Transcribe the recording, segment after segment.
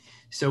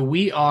So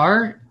we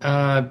are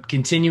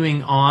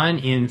continuing on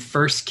in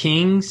First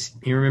Kings.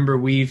 You remember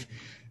we've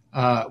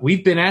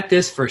been at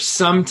this for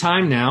some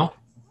time now.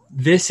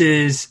 This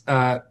is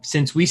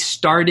since we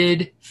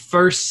started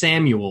First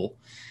Samuel.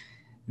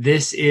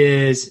 This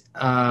is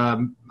I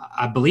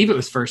believe it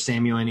was First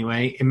Samuel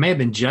anyway. It may have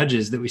been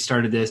Judges that we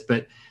started this,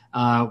 but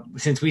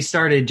since we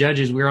started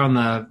Judges, we're on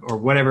or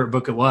whatever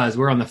book it was,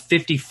 we're on the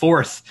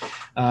 54th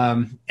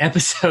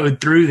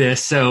episode through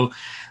this. So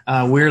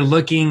we're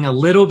looking a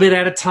little bit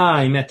at a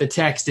time at the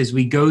text as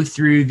we go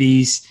through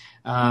these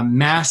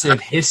massive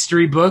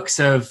history books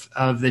of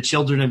the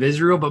children of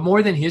Israel. But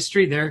more than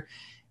history,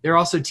 they're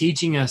also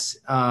teaching us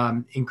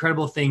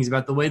incredible things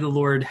about the way the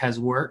Lord has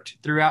worked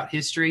throughout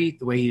history,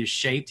 the way he has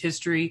shaped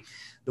history,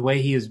 the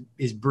way he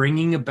is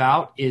bringing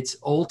about its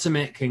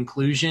ultimate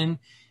conclusion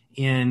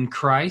in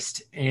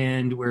Christ.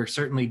 And we're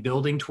certainly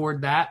building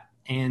toward that.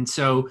 And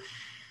so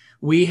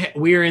we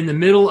are in the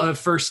middle of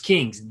First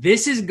Kings.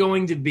 This is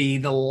going to be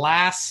the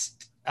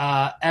last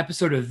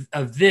episode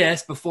of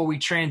this before we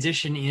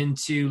transition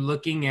into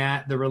looking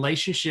at the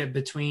relationship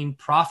between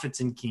prophets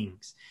and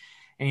kings.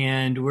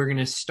 And we're going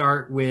to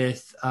start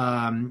with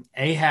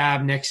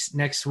Ahab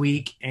next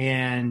week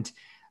and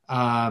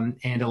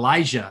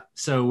Elijah.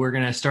 So we're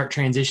going to start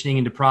transitioning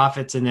into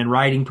prophets and then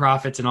writing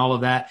prophets and all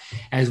of that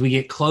as we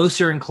get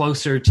closer and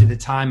closer to the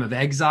time of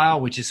exile,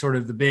 which is sort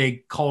of the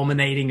big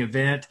culminating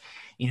event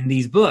in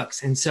these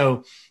books. And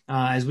so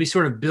as we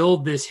sort of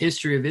build this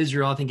history of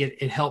Israel, I think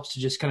it helps to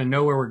just kind of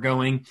know where we're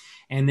going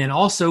and then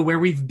also where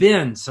we've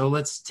been. So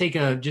let's take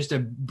just a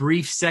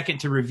brief second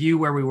to review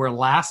where we were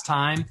last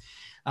time.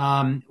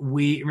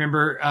 We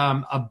remember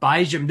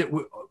Abijam that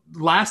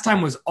last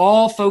time was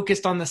all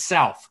focused on the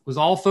south, was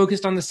all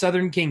focused on the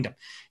southern kingdom.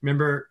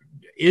 Remember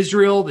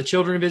Israel, the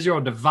children of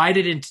Israel,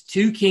 divided into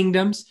two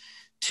kingdoms,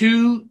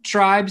 two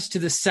tribes to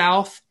the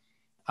south,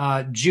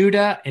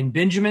 Judah and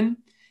Benjamin.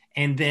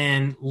 And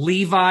then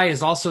Levi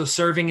is also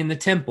serving in the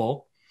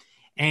temple.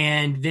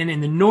 And then in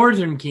the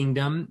northern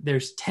kingdom,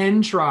 there's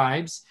 10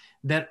 tribes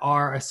that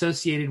are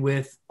associated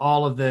with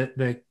all of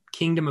the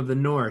kingdom of the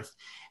north.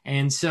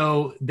 And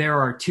so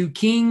there are two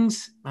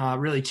kings,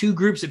 really two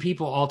groups of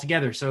people all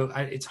together. So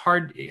it's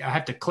hard. I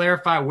have to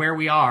clarify where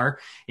we are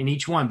in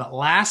each one. But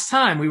last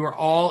time we were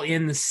all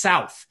in the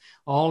south,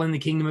 all in the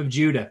kingdom of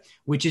Judah,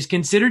 which is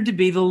considered to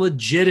be the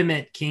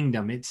legitimate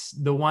kingdom. It's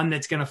the one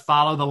that's going to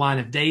follow the line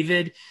of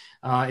David.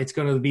 It's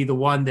going to be the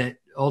one that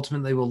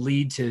ultimately will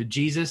lead to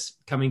Jesus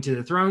coming to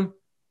the throne.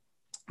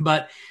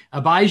 But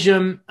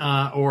Abijam,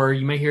 or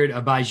you may hear it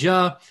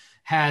Abijah,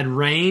 had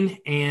reign,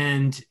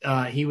 and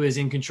he was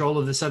in control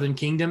of the southern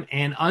kingdom.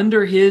 And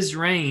under his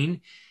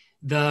reign,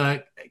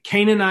 the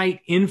Canaanite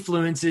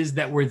influences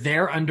that were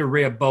there under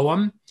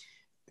Rehoboam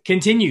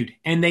continued,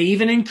 and they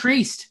even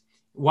increased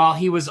while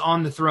he was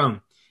on the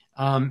throne.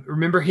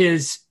 Remember,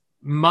 his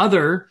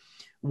mother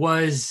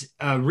was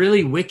a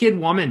really wicked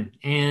woman,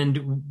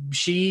 and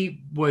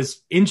she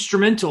was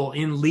instrumental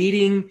in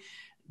leading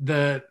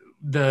the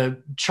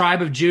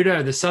tribe of Judah,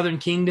 or the southern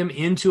kingdom,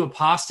 into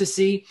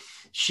apostasy.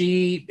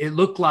 It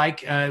looked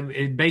like,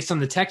 based on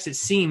the text, it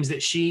seems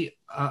that she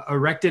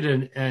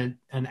erected an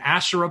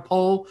Asherah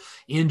pole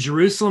in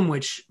Jerusalem,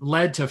 which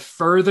led to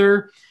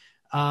further,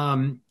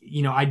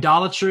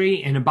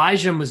 idolatry. And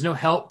Abijam was no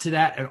help to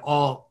that at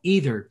all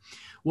either.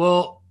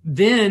 Well,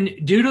 then,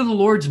 due to the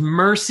Lord's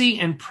mercy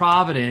and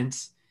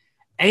providence,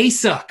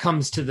 Asa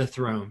comes to the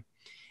throne.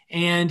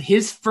 And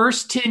his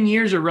first 10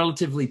 years are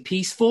relatively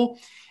peaceful.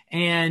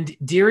 And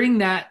during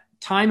that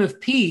time of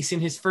peace in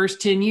his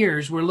first 10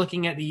 years, we're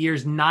looking at the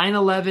years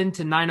 911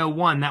 to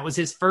 901. That was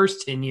his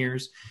first 10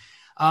 years.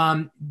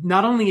 Not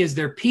only is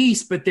there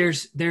peace, but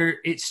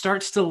it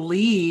starts to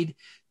lead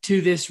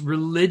to this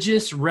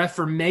religious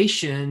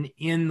reformation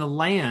in the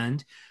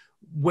land,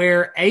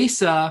 where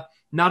Asa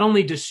not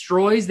only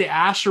destroys the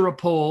Asherah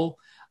pole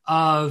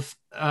of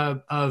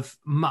Maacah,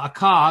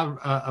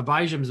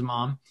 Abijam's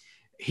mom,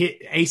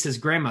 Asa's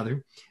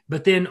grandmother,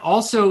 but then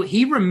also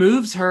he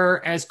removes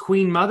her as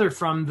queen mother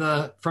from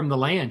the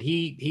land.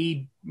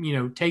 He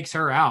takes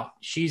her out.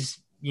 She's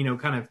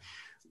kind of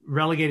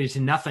relegated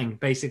to nothing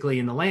basically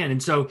in the land.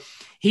 And so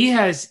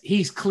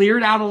he's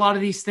cleared out a lot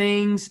of these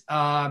things.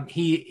 And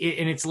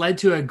it's led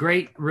to a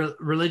great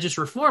religious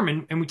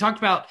reform. And we talked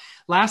about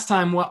last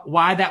time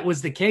why that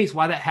was the case,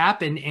 why that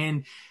happened.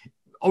 And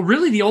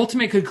really the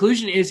ultimate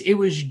conclusion is it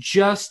was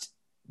just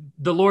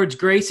the Lord's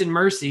grace and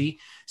mercy,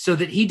 so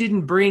that he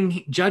didn't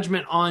bring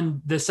judgment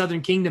on the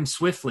southern kingdom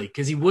swiftly,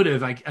 because he would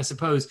have, I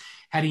suppose,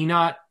 had he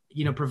not,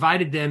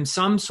 provided them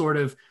some sort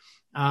of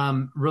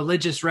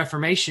religious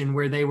reformation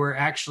where they were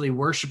actually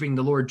worshiping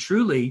the Lord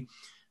truly,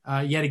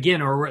 yet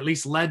again, or at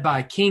least led by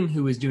a king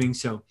who was doing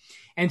so.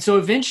 And so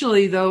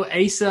eventually, though,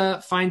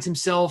 Asa finds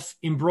himself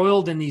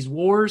embroiled in these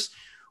wars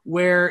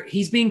where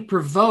he's being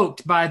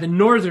provoked by the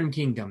northern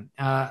kingdom,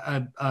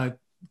 a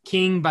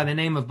king by the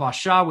name of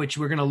Baasha, which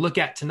we're going to look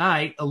at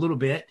tonight a little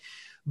bit.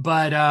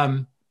 But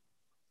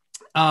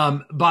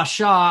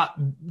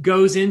Baasha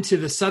goes into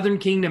the southern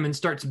kingdom and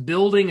starts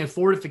building a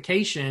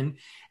fortification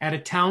at a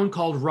town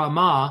called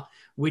Ramah,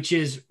 which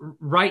is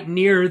right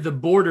near the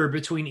border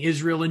between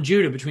Israel and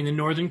Judah, between the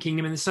northern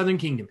kingdom and the southern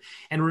kingdom.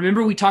 And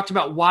remember, we talked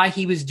about why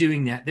he was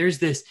doing that. There's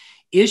this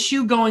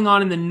issue going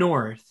on in the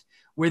north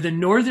where the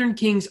northern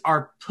kings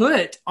are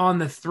put on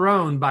the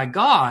throne by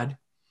God,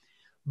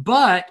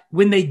 but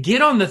when they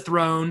get on the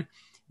throne,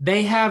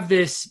 they have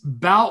this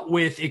bout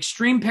with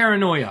extreme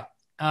paranoia.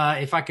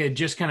 If I could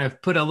just kind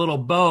of put a little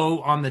bow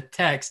on the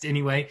text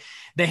anyway,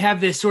 they have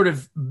this sort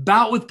of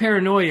bout with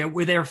paranoia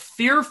where they're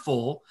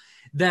fearful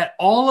that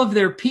all of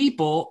their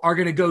people are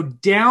going to go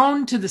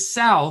down to the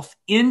south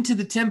into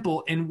the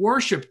temple and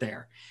worship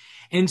there.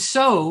 And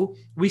so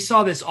we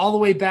saw this all the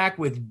way back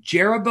with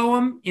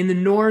Jeroboam in the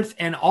north,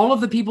 and all of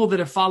the people that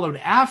have followed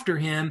after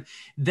him,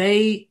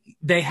 they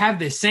have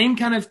this same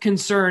kind of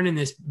concern and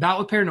this bout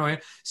with paranoia.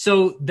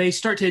 So they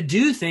start to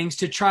do things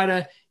to try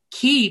to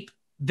keep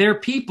their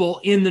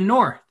people in the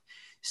north.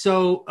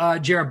 So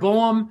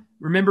Jeroboam,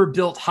 remember,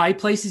 built high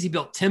places. He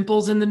built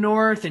temples in the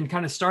north and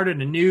kind of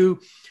started a new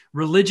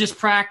religious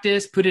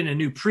practice, put in a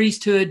new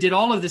priesthood, did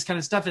all of this kind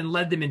of stuff and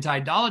led them into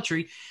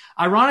idolatry.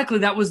 Ironically,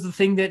 that was the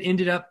thing that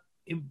ended up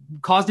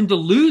caused him to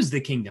lose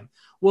the kingdom.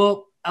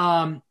 Well,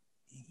 Baasha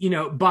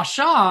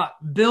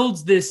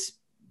builds this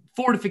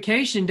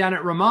fortification down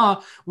at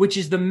Ramah, which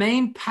is the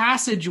main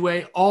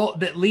passageway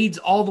that leads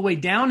all the way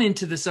down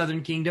into the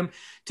southern kingdom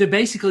to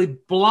basically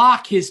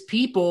block his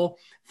people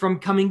from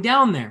coming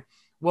down there.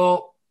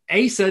 Well,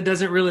 Asa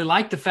doesn't really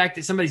like the fact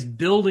that somebody's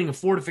building a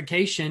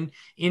fortification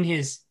in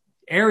his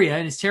area,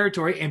 in his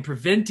territory, and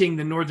preventing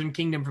the northern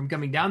kingdom from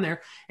coming down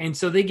there. And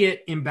so they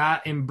get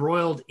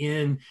embroiled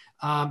in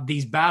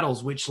these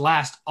battles, which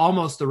last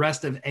almost the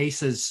rest of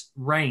Asa's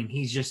reign.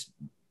 He's just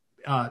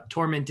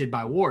tormented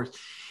by wars.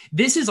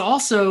 This is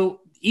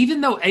also, even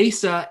though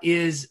Asa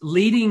is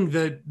leading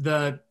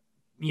the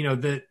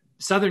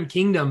southern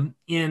kingdom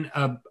in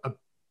a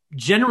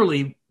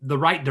generally the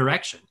right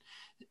direction,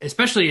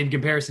 especially in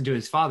comparison to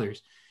his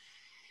fathers,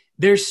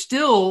 there's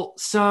still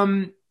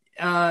some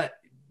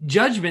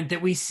judgment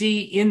that we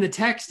see in the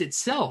text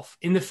itself,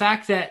 in the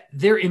fact that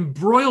they're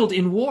embroiled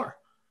in war.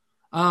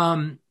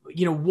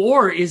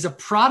 War is a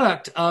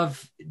product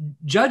of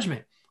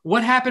judgment.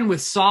 What happened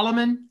with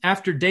Solomon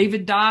after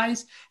David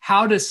dies?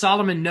 How does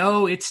Solomon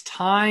know it's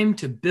time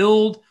to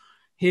build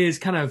his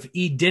kind of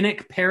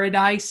Edenic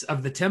paradise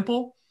of the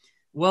temple?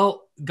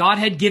 Well, God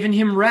had given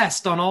him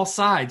rest on all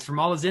sides from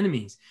all his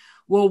enemies.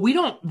 Well, we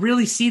don't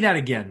really see that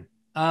again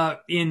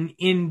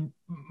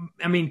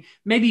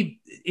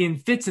maybe in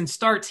fits and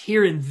starts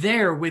here and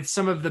there with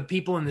some of the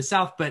people in the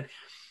South,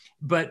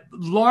 but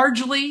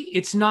largely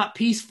it's not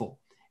peaceful.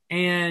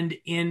 And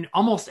in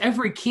almost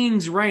every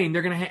king's reign,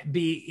 they're going to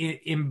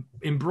be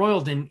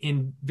embroiled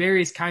in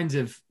various kinds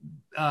of,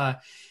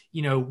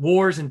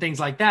 wars and things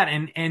like that.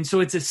 And so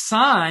it's a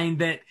sign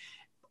that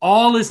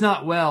all is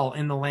not well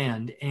in the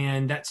land.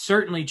 And that's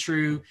certainly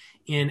true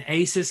in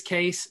Asa's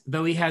case,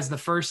 though he has the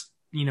first,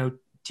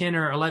 10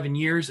 or 11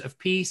 years of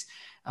peace.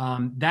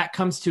 That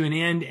comes to an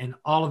end, and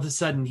all of a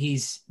sudden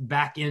he's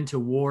back into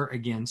war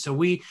again. So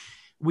we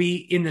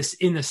in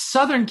the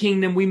southern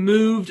kingdom, we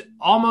moved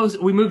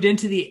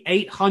into the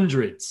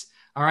 800s.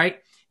 All right.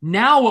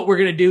 Now what we're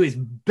going to do is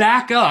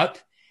back up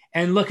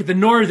and look at the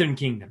northern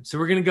kingdom. So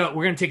we're going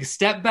to take a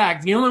step back.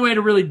 It's the only way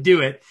to really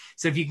do it.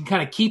 So if you can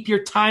kind of keep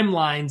your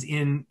timelines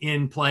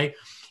in play,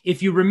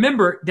 if you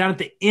remember down at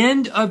the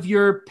end of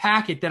your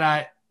packet that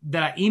I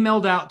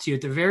emailed out to you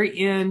at the very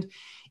end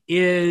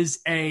is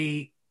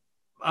a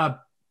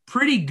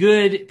pretty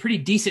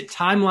decent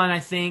timeline, I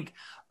think,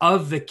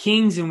 of the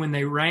kings and when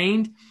they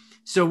reigned.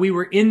 So we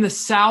were in the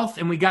south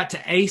and we got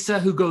to Asa,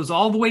 who goes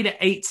all the way to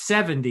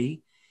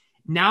 870.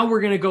 Now we're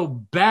going to go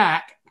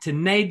back to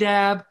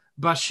Nadab,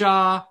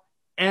 Baasha,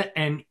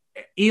 and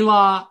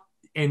Elah,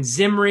 and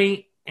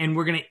Zimri, and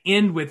we're going to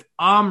end with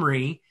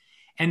Omri.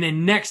 And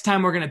then next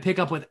time we're going to pick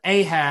up with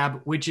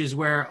Ahab, which is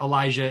where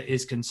Elijah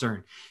is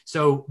concerned.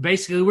 So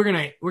basically we're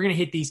going to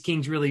hit these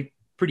kings really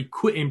pretty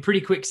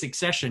quick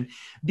succession,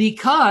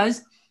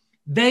 because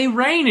they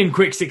reign in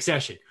quick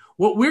succession.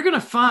 What we're going to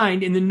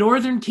find in the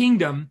northern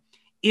kingdom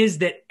is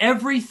that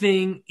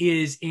everything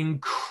is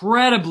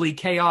incredibly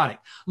chaotic.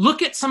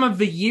 Look at some of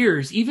the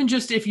years, even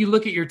just if you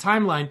look at your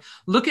timeline,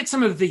 look at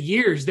some of the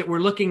years that we're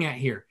looking at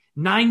here.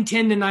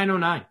 910 to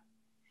 909,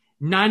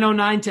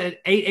 909 to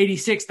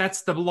 886.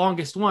 That's the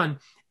longest one.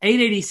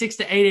 886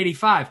 to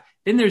 885.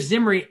 Then there's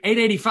Zimri,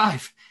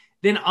 885.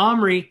 Then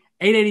Omri,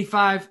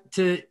 885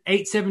 to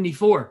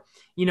 874.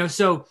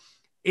 So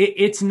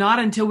it's not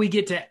until we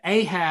get to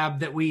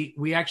Ahab that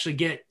we actually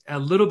get a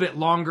little bit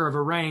longer of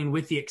a reign,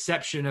 with the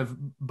exception of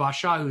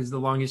Baasha, who's the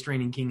longest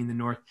reigning king in the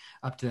north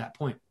up to that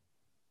point.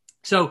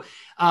 So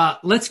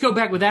let's go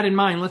back with that in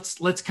mind.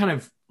 Let's kind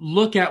of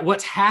look at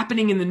what's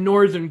happening in the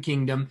northern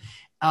kingdom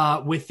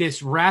with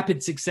this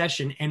rapid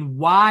succession and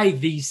why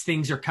these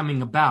things are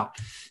coming about.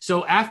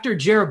 So after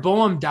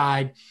Jeroboam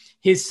died,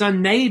 his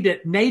son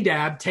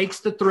Nadab takes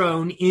the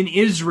throne in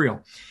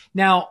Israel.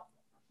 Now,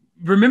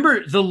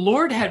 remember, the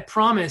Lord had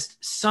promised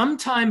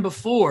sometime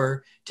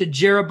before to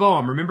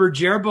Jeroboam. Remember,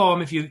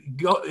 Jeroboam, if you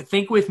go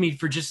think with me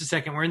for just a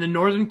second, we're in the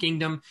northern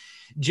kingdom.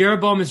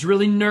 Jeroboam is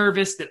really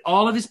nervous that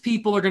all of his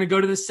people are going to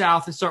go to the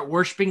south and start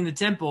worshiping in the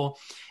temple.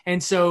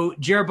 And so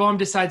Jeroboam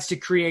decides to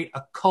create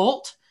a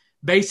cult.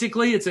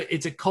 Basically,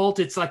 it's a cult.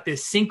 It's like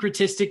this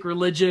syncretistic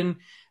religion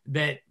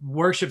that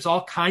worships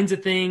all kinds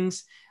of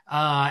things.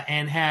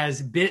 And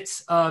has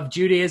bits of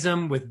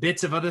Judaism with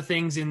bits of other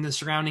things in the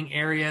surrounding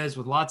areas,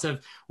 with lots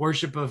of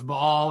worship of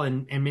Baal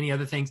and many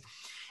other things.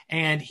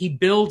 And he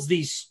builds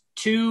these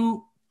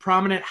two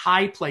prominent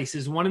high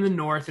places, one in the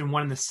north and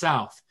one in the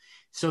south,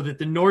 so that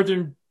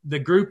the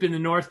group in the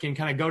north can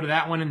kind of go to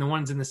that one and the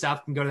ones in the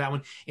south can go to that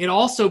one. It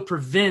also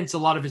prevents a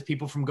lot of his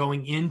people from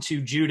going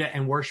into Judah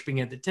and worshiping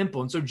at the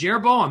temple. And so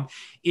Jeroboam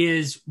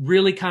is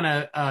really kind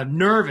of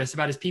nervous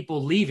about his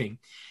people leaving.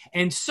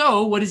 And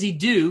so what does he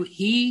do?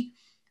 He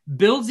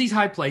builds these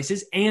high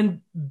places, and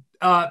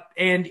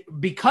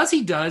because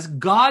he does,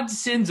 God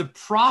sends a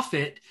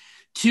prophet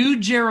to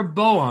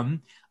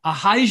Jeroboam,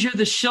 Ahijah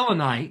the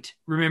Shilonite.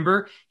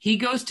 Remember, he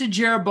goes to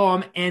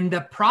Jeroboam, and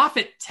the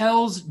prophet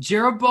tells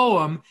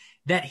Jeroboam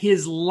that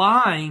his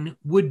line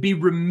would be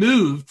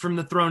removed from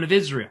the throne of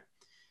Israel.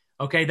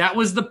 Okay, that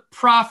was the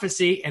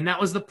prophecy, and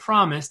that was the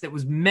promise that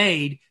was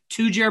made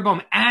to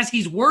Jeroboam as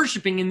he's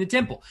worshiping in the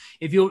temple.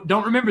 If you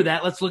don't remember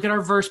that, let's look at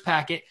our verse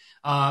packet.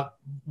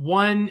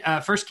 1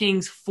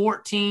 Kings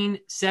 14,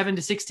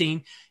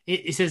 7-16.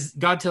 It says,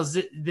 God tells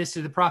this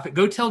to the prophet,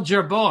 "Go tell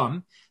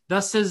Jeroboam,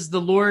 thus says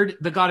the Lord,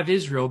 the God of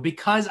Israel,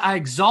 because I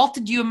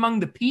exalted you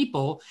among the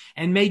people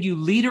and made you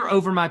leader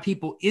over my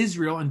people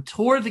Israel and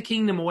tore the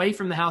kingdom away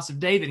from the house of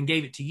David and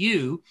gave it to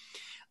you.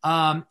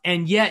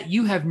 And yet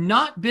you have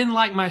not been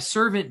like my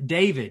servant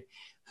David,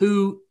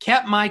 who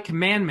kept my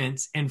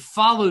commandments and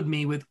followed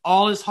me with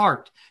all his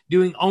heart,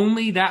 doing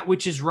only that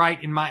which is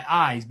right in my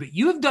eyes. But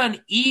you have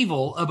done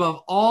evil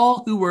above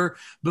all who were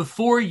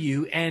before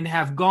you, and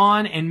have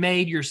gone and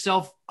made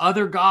yourself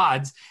other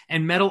gods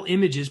and metal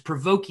images,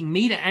 provoking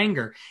me to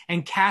anger,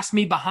 and cast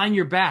me behind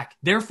your back.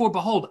 Therefore,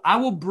 behold, I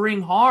will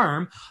bring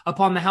harm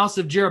upon the house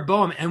of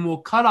Jeroboam, and will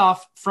cut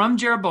off from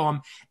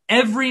Jeroboam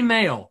every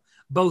male,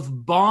 both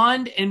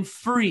bond and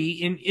free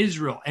in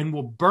Israel, and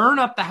will burn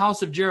up the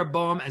house of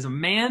Jeroboam as a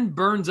man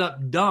burns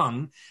up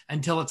dung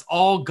until it's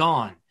all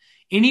gone.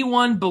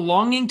 Anyone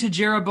belonging to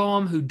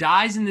Jeroboam who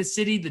dies in the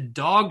city, the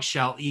dogs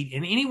shall eat,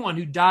 and anyone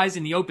who dies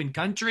in the open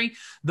country,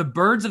 the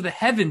birds of the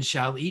heavens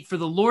shall eat, for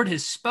the Lord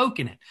has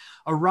spoken it.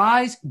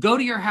 Arise, go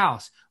to your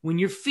house. When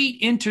your feet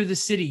enter the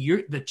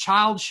city, the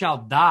child shall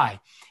die,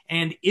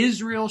 and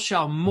Israel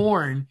shall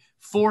mourn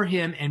for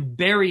him and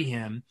bury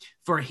him,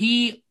 for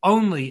he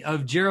only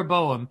of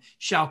Jeroboam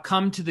shall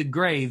come to the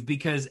grave,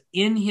 because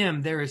in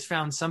him there is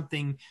found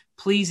something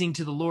pleasing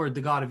to the Lord,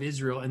 the God of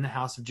Israel, in the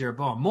house of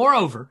Jeroboam.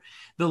 Moreover,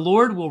 the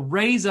Lord will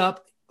raise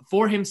up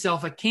for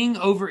himself a king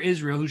over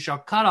Israel, who shall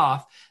cut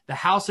off the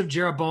house of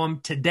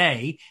Jeroboam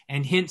today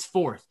and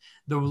henceforth.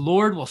 The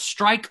Lord will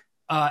strike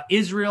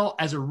Israel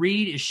as a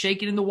reed is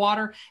shaken in the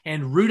water,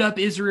 and root up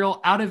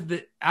Israel out of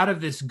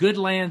this good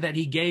land that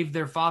he gave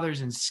their fathers,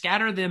 and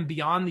scatter them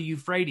beyond the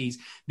Euphrates,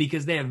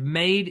 because they have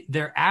made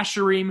their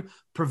Asherim,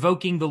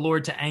 provoking the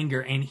Lord to anger.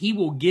 And he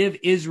will give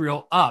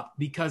Israel up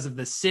because of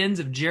the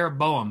sins of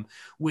Jeroboam,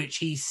 which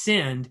he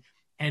sinned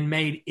and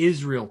made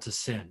Israel to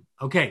sin.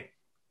 Okay,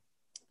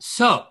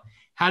 so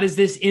how does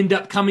this end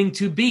up coming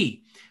to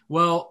be?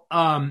 Well,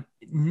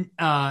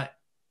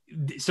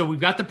 so we've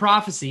got the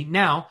prophecy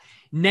now.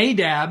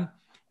 Nadab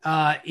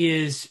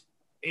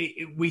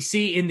we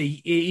see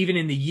even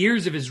in the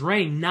years of his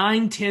reign,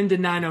 910 to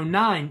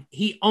 909,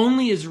 he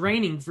only is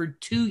reigning for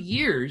 2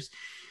 years.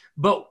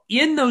 But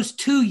in those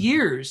 2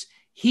 years,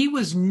 he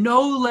was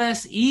no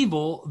less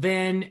evil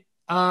than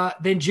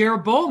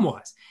Jeroboam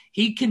was.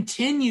 He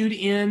continued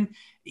in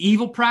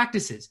evil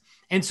practices.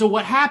 And so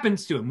what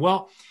happens to him?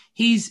 Well,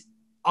 he's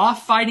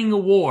off fighting a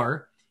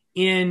war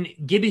in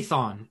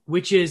Gibbethon,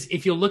 which is,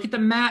 if you look at the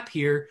map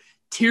here,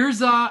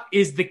 Tirzah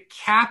is the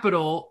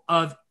capital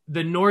of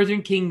the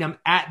northern kingdom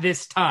at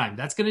this time.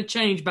 That's going to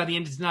change by the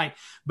end of tonight.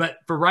 But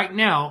for right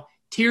now,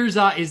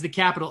 Tirzah is the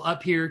capital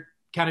up here,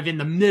 kind of in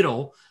the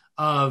middle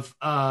of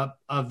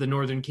the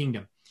northern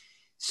kingdom.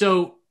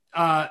 So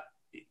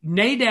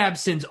Nadab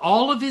sends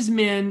all of his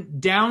men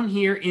down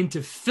here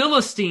into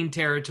Philistine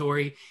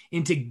territory,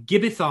 into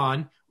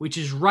Gibbethon, which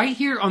is right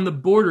here on the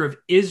border of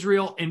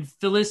Israel and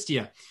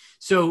Philistia.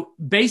 So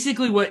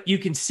basically what you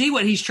can see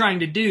what he's trying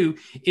to do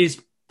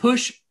is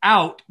push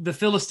out the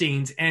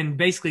Philistines and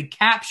basically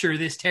capture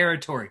this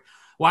territory.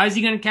 Why is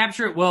he going to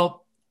capture it?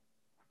 Well,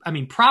 I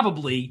mean,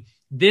 probably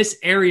this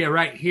area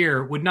right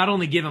here would not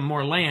only give him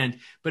more land,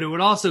 but it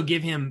would also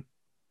give him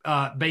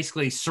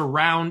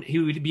he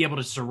would be able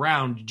to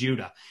surround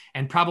Judah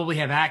and probably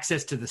have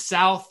access to the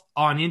south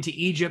on into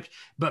Egypt,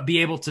 but be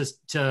able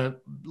to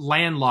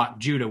landlock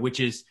Judah, which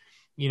is,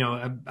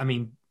 I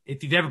mean,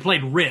 if you've ever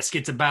played Risk,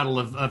 it's a battle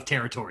of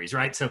territories,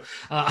 right?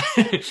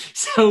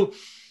 So,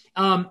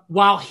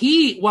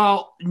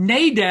 While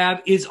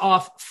Nadab is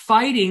off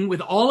fighting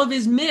with all of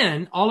his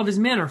men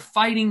are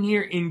fighting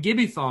here in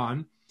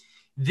Gibbethon.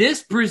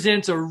 This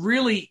presents a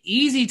really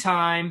easy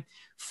time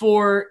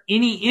for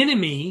any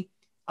enemy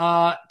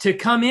to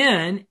come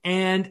in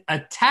and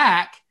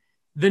attack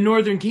the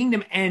northern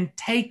kingdom and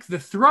take the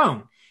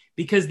throne,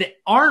 because the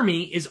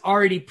army is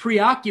already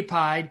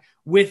preoccupied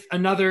with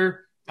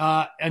another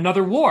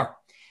war.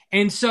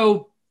 And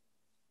so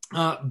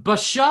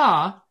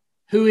Baasha,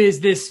 who is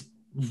this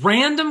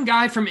random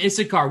guy from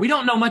Issachar, we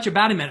don't know much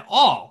about him at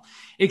all,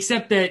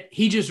 except that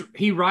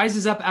he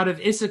rises up out of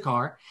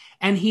Issachar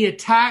and he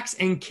attacks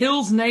and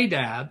kills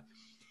Nadab.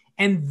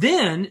 And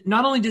then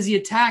not only does he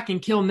attack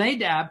and kill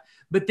Nadab,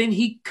 but then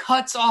he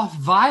cuts off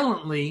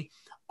violently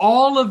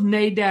all of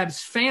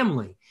Nadab's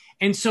family.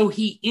 And so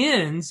he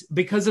ends,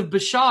 because of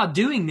Baasha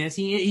doing this,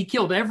 he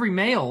killed every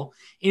male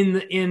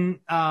in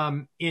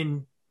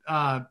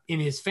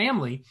his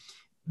family.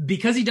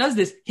 Because he does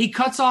this, he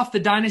cuts off the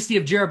dynasty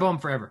of Jeroboam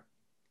forever.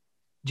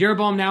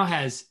 Jeroboam now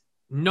has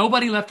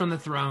nobody left on the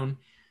throne.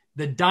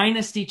 The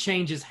dynasty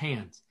changes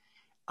hands.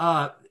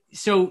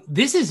 So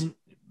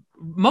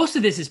most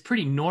of this is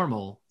pretty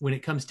normal when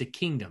it comes to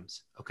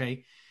kingdoms.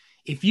 Okay.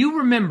 If you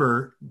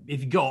remember,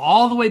 if you go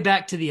all the way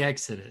back to the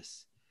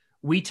Exodus,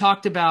 we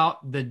talked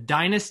about the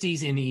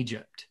dynasties in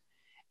Egypt,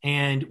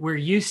 and we're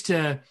used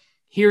to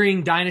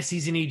hearing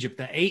dynasties in Egypt,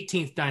 the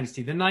 18th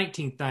dynasty, the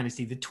 19th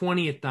dynasty, the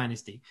 20th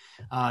dynasty,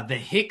 the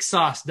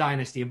Hyksos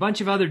dynasty, a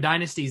bunch of other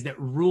dynasties that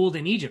ruled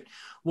in Egypt.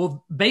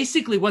 Well,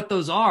 basically what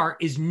those are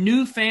is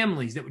new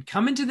families that would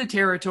come into the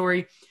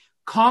territory,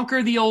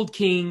 conquer the old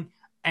king,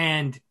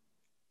 and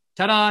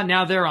ta-da,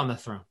 now they're on the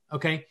throne.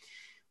 Okay.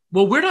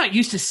 Well, we're not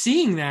used to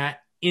seeing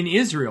that in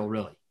Israel,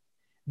 really,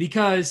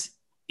 because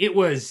it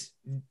was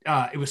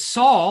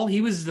Saul.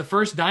 He was the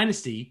first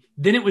dynasty.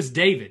 Then it was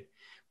David.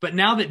 But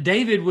now that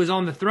David was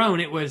on the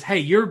throne, it was,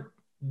 hey,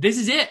 this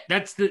is it.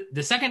 That's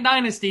the second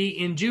dynasty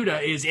in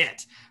Judah is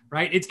it,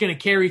 right? It's going to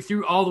carry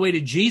through all the way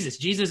to Jesus.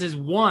 Jesus is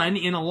one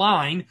in a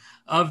line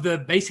of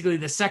basically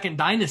the second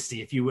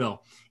dynasty, if you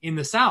will, in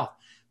the South.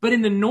 But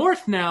in the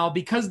North now,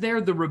 because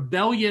they're the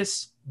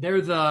rebellious,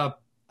 they're the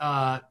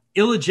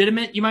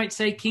illegitimate, you might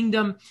say,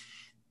 kingdom,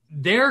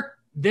 their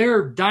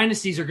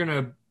dynasties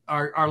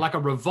are like a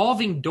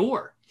revolving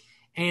door,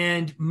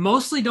 and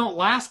mostly don't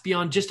last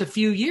beyond just a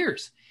few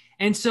years.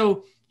 And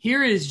so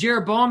here is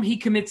Jeroboam. He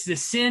commits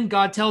this sin.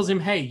 God tells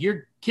him, hey,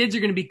 your kids are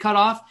going to be cut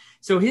off.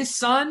 So his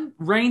son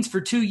reigns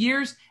for 2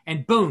 years,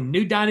 and boom,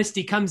 new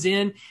dynasty comes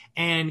in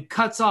and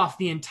cuts off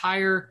the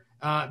entire,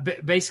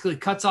 basically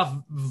cuts off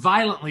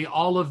violently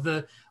all of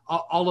the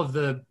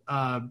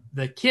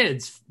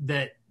kids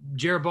that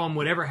Jeroboam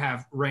would ever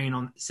have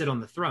sit on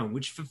the throne,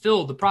 which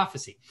fulfilled the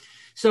prophecy.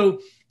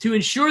 So to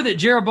ensure that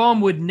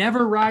Jeroboam would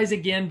never rise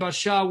again,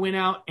 Baasha went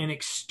out and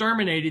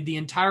exterminated the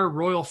entire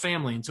royal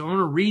family. And so I want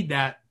to read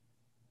that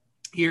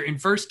here in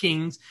 1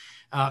 Kings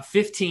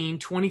 15,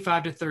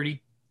 25 to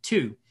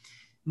 32.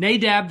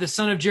 Nadab, the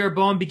son of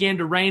Jeroboam, began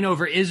to reign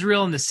over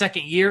Israel in the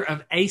second year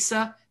of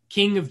Asa,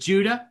 king of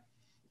Judah.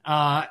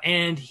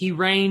 And he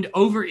reigned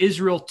over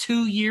Israel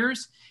 2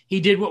 years. He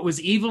did what was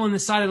evil in the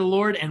sight of the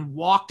Lord and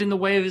walked in the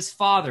way of his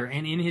father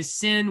and in his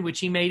sin, which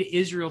he made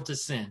Israel to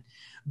sin.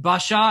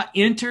 Baasha,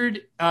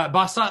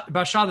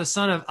 the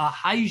son of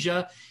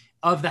Ahijah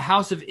of the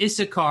house of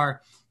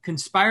Issachar,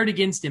 conspired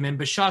against him, and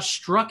Baasha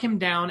struck him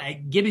down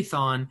at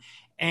Gibbethon,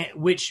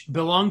 which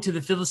belonged to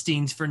the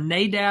Philistines, for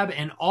Nadab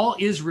and all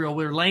Israel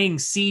were laying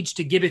siege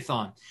to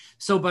Gibbethon.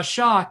 So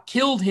Baasha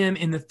killed him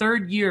in the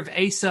third year of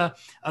Asa,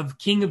 of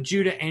king of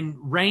Judah, and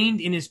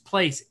reigned in his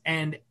place.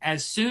 And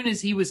as soon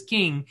as he was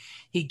king,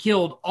 he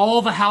killed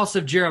all the house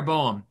of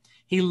Jeroboam.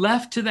 He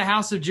left to the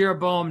house of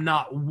Jeroboam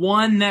not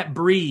one that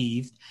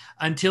breathed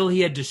until he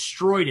had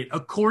destroyed it,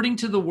 according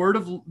to the word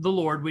of the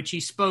Lord, which he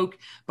spoke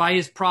by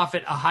his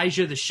prophet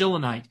Ahijah the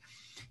Shilonite.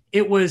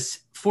 It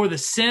was for the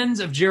sins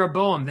of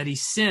Jeroboam that he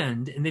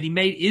sinned, and that he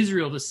made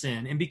Israel to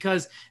sin, and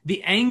because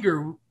the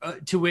anger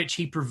to which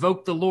he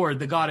provoked the Lord,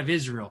 the God of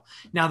Israel.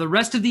 Now the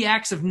rest of the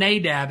acts of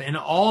Nadab and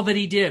all that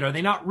he did, are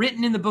they not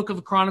written in the book of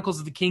the Chronicles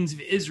of the Kings of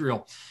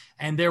Israel?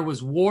 And there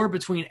was war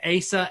between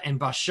Asa and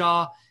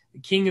Baasha, the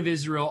king of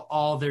Israel,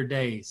 all their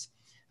days,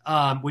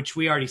 which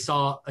we already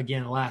saw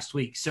again last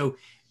week. So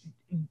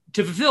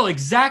to fulfill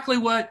exactly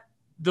what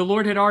the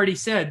Lord had already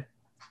said,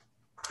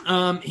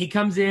 he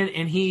comes in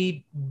and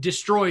he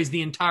destroys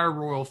the entire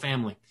royal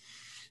family.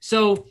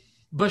 So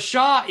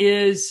Baasha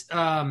is,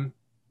 I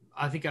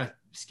think I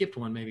skipped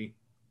one maybe.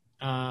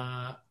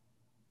 Yeah,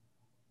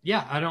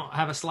 I don't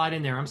have a slide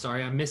in there. I'm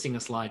sorry. I'm missing a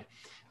slide.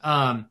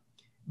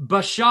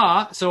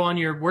 Baasha, so on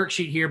your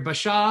worksheet here,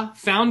 Baasha,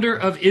 founder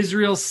of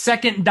Israel's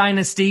second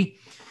dynasty,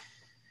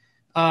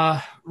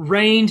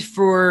 reigned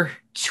for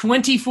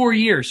 24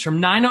 years, from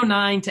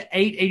 909 to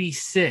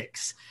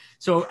 886.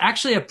 So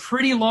actually a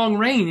pretty long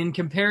reign in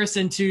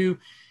comparison to,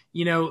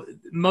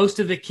 most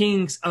of the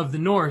kings of the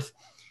north.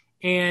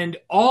 And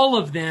all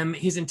of them,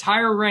 his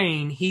entire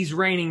reign, he's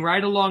reigning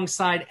right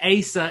alongside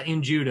Asa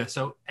in Judah.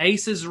 So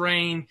Asa's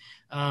reign,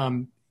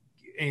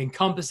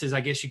 encompasses,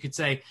 I guess you could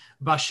say,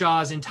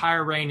 Baasha's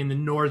entire reign in the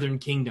northern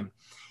kingdom.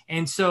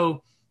 And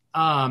so,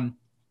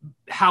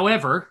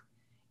 however,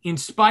 in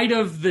spite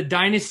of the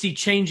dynasty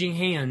changing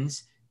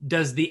hands,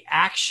 do the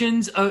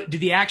actions of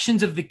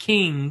the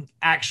king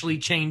actually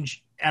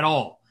change at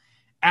all?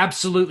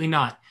 Absolutely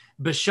not.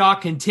 Baasha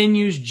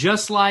continues,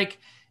 just like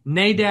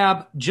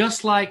Nadab,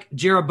 just like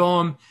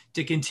Jeroboam,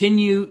 to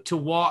continue to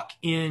walk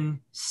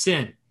in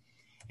sin.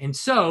 And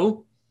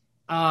so,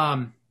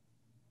 I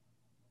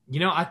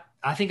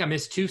think I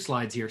missed 2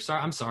 slides here.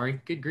 I'm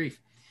sorry. Good grief.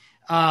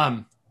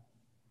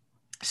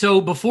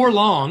 So before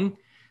long,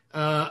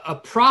 a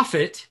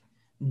prophet,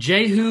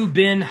 Jehu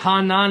ben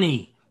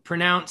Hanani,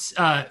 pronounced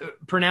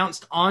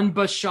on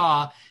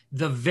Baasha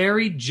the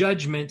very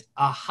judgment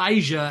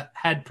Ahijah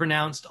had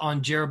pronounced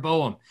on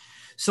Jeroboam.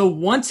 So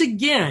once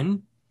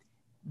again,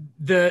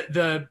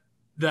 the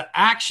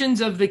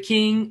actions of the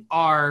king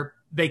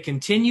they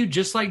continue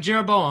just like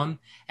Jeroboam.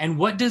 And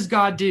what does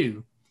God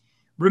do?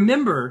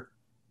 Remember,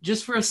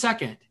 just for a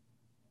second,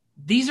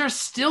 these are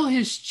still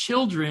his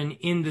children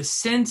in the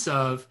sense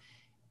of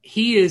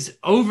he is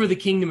over the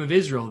kingdom of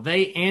Israel.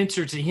 They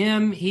answer to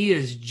him. He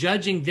is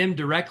judging them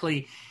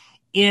directly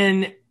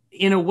in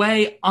a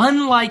way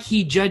unlike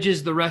he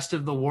judges the rest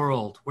of the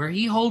world, where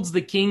he holds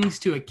the kings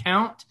to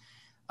account,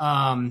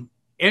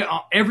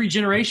 every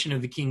generation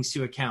of the kings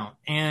to account.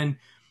 And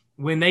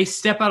when they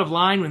step out of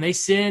line, when they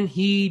sin,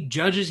 he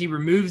judges, he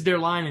removes their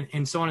line,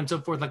 and so on and so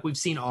forth, like we've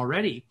seen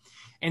already.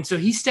 And so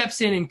he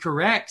steps in and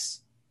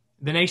corrects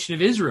the nation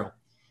of Israel.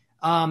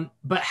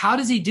 But how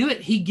does he do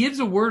it? He gives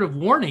a word of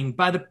warning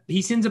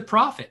he sends a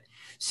prophet.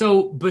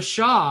 So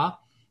Baasha,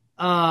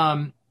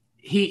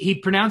 he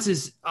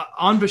pronounces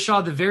on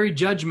Baasha the very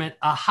judgment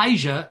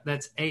Ahijah,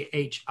 that's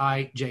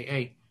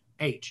Ahijah,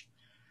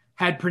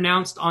 had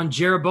pronounced on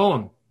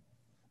Jeroboam.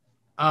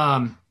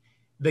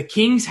 The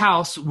king's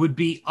house would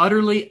be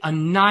utterly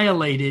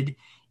annihilated,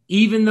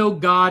 even though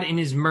God in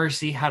his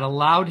mercy had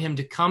allowed him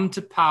to come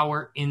to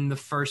power in the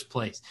first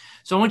place.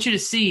 So I want you to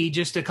see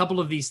just a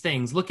couple of these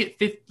things. Look at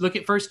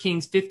 1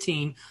 Kings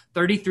 15,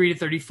 33 to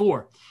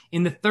 34.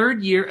 In the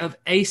 3rd year of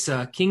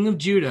Asa, king of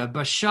Judah,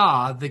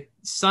 Baasha, the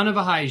son of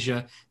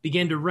Ahijah,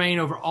 began to reign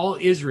over all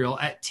Israel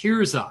at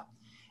Tirzah.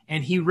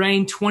 And he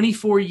reigned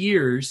 24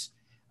 years.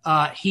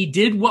 He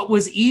did what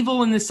was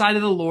evil in the sight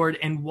of the Lord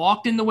and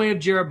walked in the way of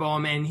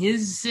Jeroboam and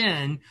his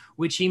sin,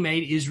 which he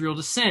made Israel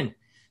to sin.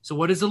 So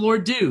what does the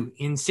Lord do?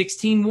 In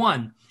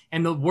 16:1,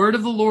 and the word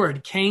of the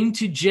Lord came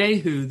to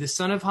Jehu, the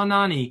son of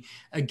Hanani,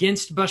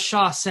 against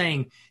Baasha,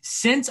 saying,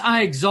 since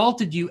I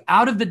exalted you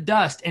out of the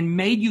dust and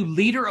made you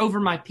leader over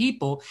my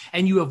people,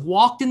 and you have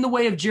walked in the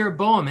way of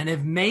Jeroboam and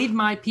have made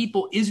my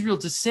people Israel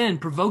to sin,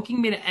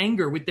 provoking me to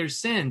anger with their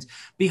sins,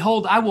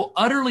 behold, I will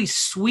utterly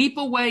sweep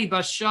away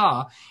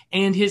Baasha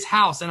and his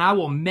house, and I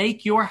will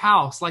make your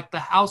house like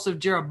the house of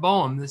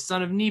Jeroboam, the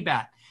son of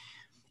Nebat.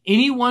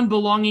 Anyone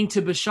belonging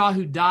to Baasha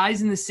who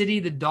dies in the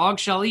city, the dog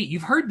shall eat.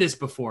 You've heard this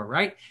before,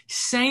 right?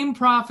 Same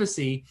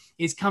prophecy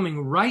is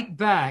coming right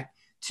back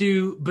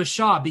to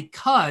Baasha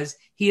because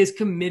he has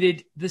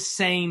committed the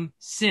same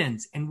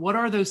sins. And what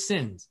are those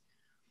sins?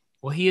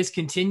 Well, he has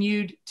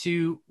continued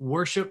to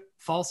worship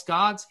false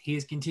gods. He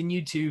has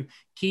continued to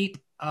keep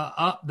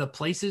up the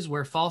places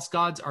where false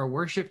gods are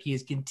worshiped. He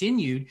has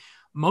continued,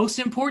 most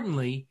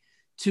importantly,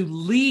 to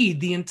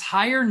lead the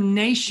entire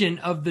nation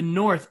of the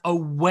north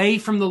away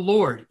from the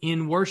Lord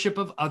in worship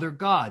of other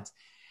gods.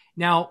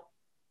 Now,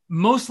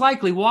 most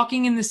likely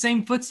walking in the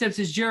same footsteps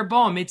as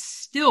Jeroboam, it's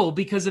still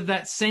because of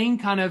that same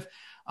kind of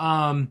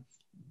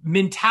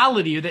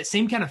mentality or that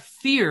same kind of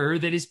fear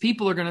that his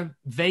people are going to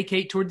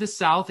vacate toward the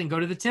south and go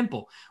to the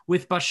temple.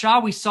 With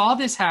Baasha, we saw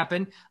this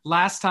happen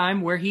last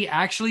time where he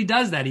actually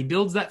does that. He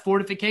builds that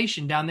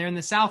fortification down there in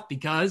the south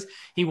because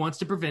he wants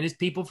to prevent his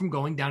people from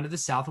going down to the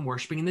south and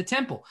worshiping in the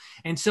temple.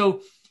 And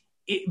so,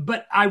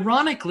 but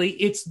ironically,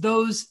 it's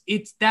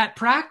that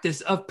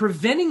practice of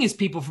preventing his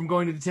people from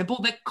going to the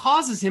temple that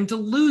causes him to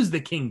lose the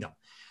kingdom.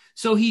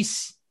 So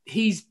he's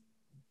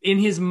in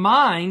his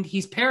mind,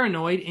 he's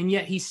paranoid, and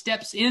yet he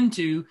steps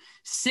into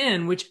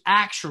sin, which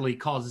actually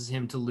causes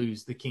him to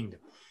lose the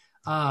kingdom.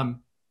 All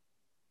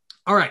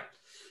right.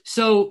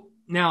 So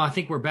now I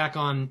think we're back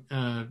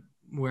on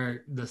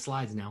where the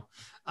slides now.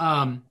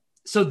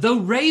 So though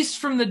raised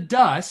from the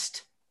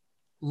dust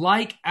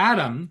like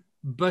Adam,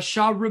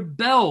 Baasha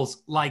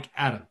rebels like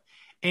Adam.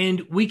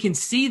 And we can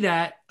see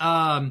that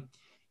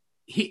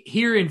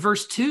here in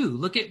verse 2.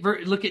 Look at 1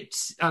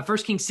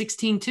 Kings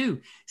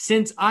 16:2.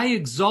 Since I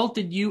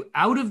exalted you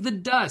out of the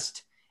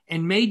dust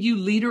and made you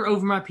leader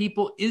over my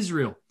people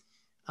Israel.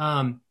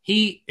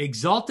 He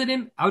exalted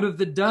him out of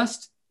the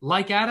dust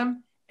like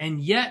Adam, and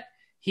yet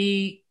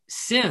he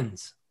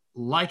sins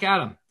like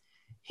Adam.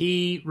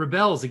 He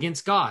rebels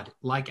against God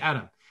like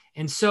Adam.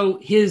 And so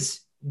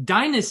his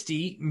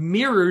dynasty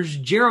mirrors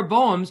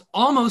Jeroboam's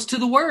almost to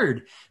the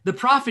word. The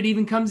prophet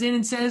even comes in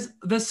and says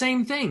the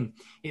same thing.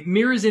 It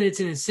mirrors in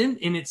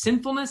its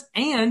sinfulness,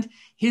 and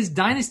his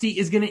dynasty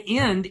is going to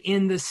end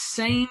in the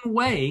same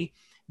way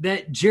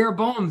that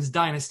Jeroboam's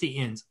dynasty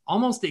ends,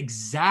 almost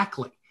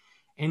exactly.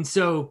 And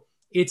so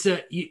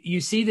you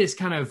see this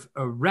kind of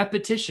a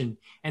repetition.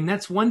 And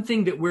that's one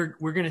thing that we're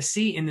going to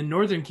see in the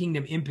Northern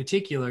Kingdom in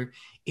particular,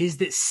 is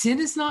that sin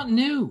is not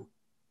new.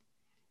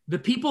 The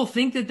people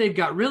think that they've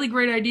got really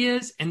great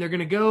ideas, and they're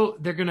going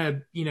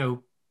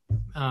to,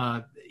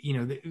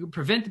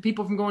 prevent the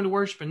people from going to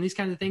worship and these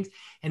kinds of things.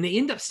 And they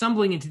end up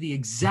stumbling into the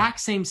exact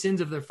same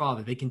sins of their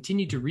father. They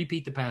continue to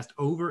repeat the past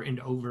over and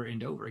over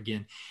and over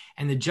again.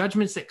 And the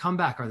judgments that come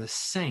back are the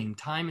same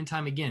time and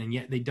time again. And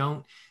yet they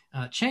don't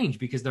change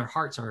because their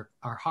hearts are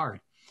hard.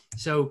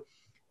 So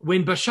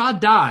when Baasha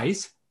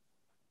dies,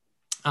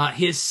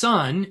 his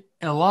son,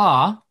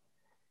 Elah,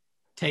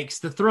 takes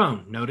the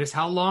throne. Notice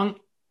how long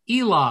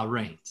Elah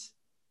reigns,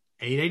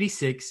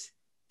 886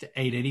 to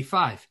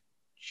 885,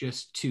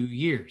 just 2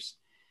 years.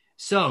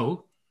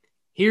 So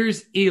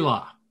here's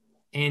Elah,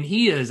 and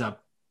he is a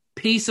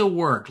piece of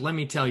work, let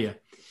me tell you.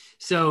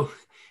 So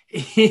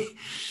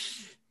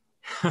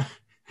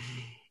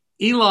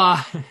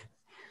Elah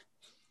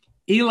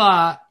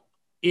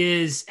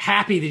is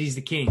happy that he's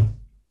the king.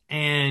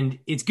 And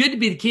it's good to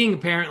be the king,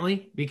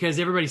 apparently, because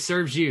everybody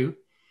serves you.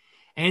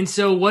 And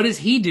so what does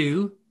he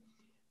do?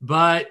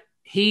 But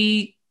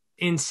he,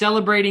 in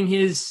celebrating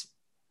his,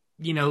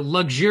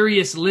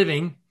 luxurious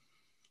living,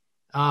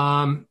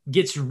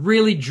 gets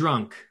really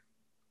drunk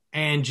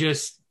and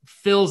just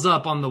fills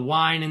up on the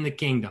wine in the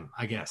kingdom,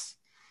 I guess.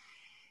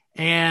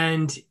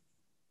 And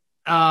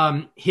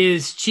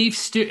his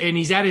chief and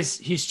he's at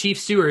his chief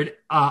steward,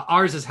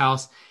 Arza's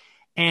house,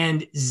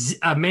 and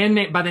a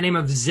man by the name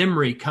of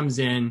Zimri comes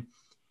in,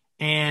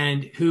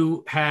 and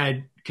who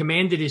had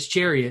commanded his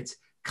chariots,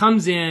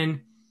 comes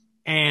in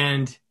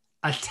and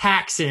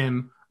attacks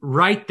him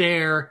right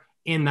there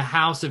in the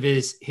house of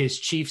his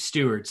chief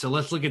steward. So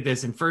let's look at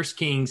this in 1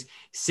 Kings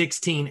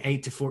 16,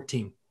 8 to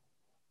 14.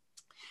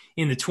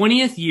 In the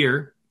 20th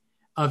year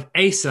of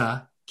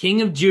Asa,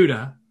 king of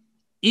Judah,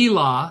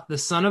 Elah, the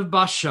son of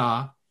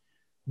Baasha,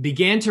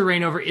 began to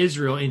reign over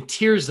Israel in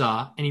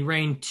Tirzah, and he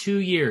reigned 2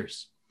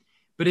 years.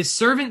 But his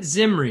servant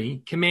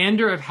Zimri,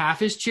 commander of half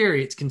his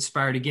chariots,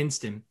 conspired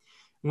against him.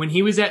 When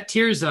he was at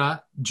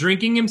Tirzah,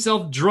 drinking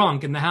himself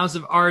drunk in the house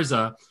of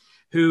Arza,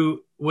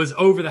 who was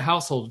over the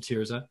household of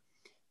Tirzah,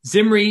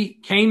 Zimri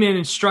came in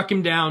and struck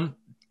him down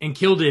and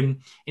killed him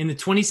in the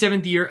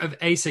 27th year of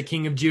Asa,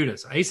 king of Judah.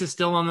 So Asa is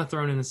still on the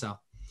throne in the south,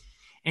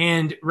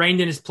 and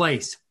reigned in his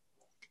place.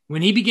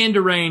 When he began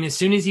to reign, as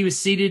soon as he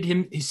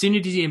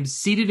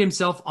seated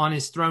himself on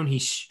his throne, he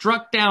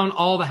struck down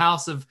all the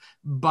house of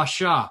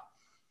Baasha.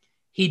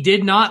 He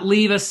did not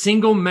leave a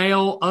single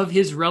male of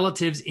his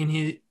relatives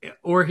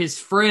or his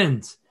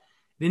friends.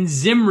 Then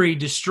Zimri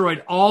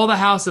destroyed all the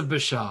house of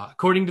Baasha,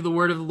 according to the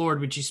word of the Lord,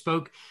 which he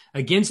spoke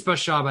against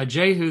Baasha by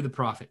Jehu the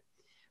prophet.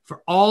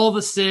 For all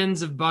the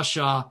sins of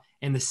Baasha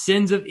and the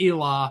sins of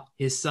Elah,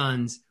 his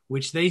sons,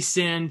 which they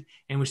sinned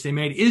and which they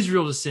made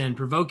Israel to sin,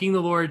 provoking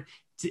the Lord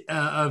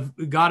of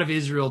God of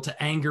Israel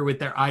to anger with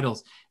their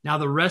idols. Now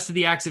the rest of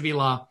the acts of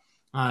Elah,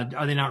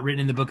 are they not written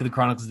in the book of the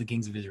Chronicles of the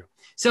Kings of Israel?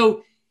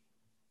 So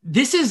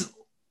this is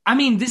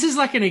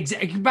like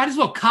you might as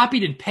well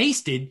copied and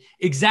pasted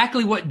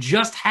exactly what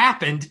just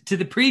happened to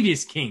the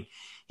previous king.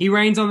 He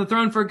reigns on the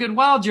throne for a good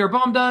while.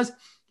 Jeroboam does.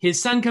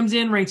 His son comes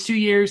in, reigns 2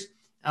 years,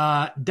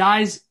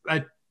 dies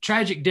a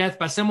tragic death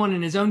by someone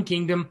in his own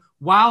kingdom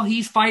while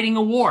he's fighting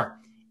a war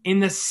in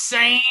the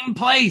same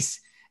place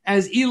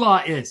as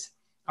Elah is.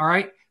 All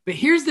right. But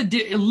here's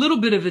a little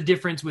bit of the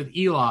difference with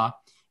Elah,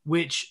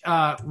 which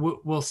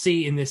we'll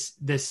see in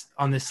this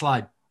on this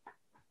slide.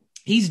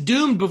 He's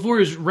doomed before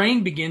his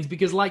reign begins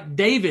because, like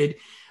David,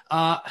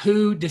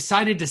 who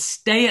decided to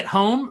stay at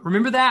home,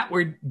 remember that,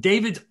 where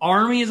David's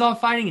army is all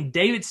fighting and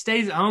David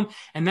stays at home,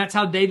 and that's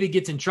how David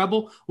gets in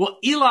trouble. Well,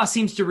 Elah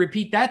seems to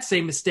repeat that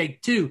same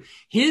mistake too.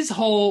 His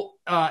whole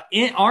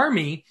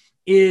army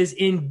is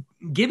in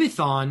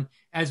Gibbethon,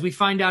 as we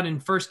find out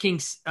in 1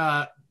 Kings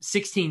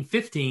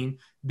 16:15.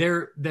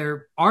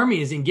 Their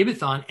army is in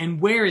Gibbethon, and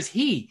where is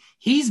he?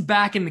 He's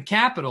back in the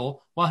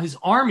capital while his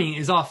army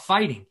is off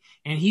fighting,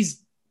 and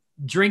he's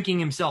drinking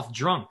himself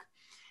drunk.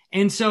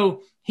 And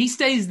so he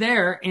stays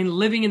there and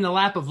living in the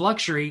lap of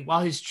luxury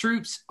while his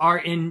troops are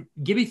in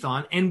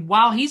Gibbethon. And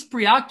while he's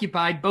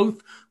preoccupied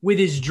both with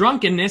his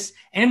drunkenness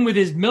and with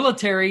his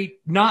military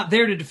not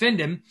there to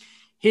defend him,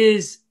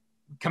 his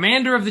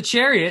commander of the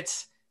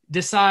chariots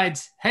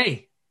decides,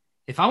 hey,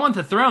 if I want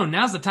the throne,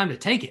 now's the time to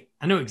take it.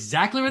 I know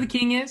exactly where the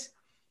king is.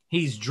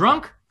 He's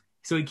drunk,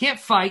 so he can't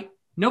fight.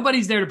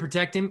 Nobody's there to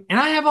protect him. And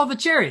I have all the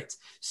chariots.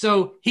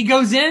 So he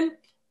goes in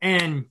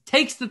and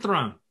takes the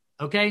throne.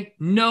 Okay?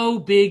 No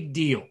big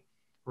deal,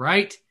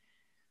 right?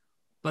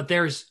 But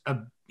there's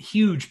a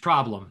huge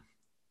problem.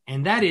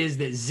 And that is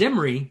that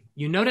Zimri,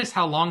 you notice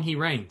how long he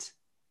reigns.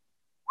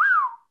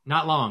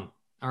 Not long,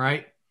 all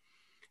right?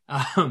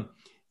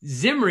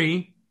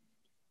 Zimri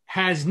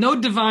has no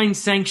divine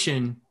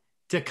sanction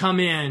to come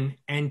in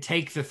and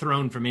take the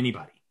throne from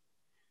anybody.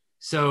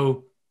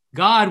 So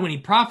God, when he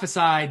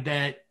prophesied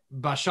that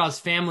Baasha's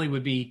family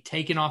would be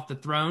taken off the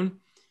throne,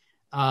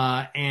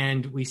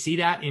 and we see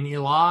that in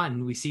Elah,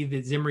 and we see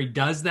that Zimri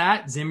does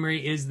that.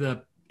 Zimri is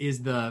the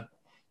the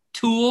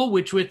tool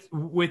which with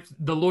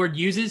the Lord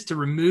uses to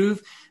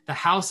remove the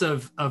house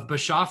of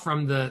Baasha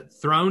from the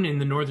throne in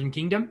the northern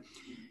kingdom.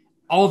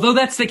 Although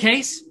that's the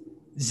case,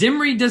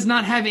 Zimri does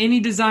not have any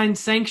design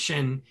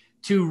sanction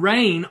to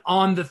reign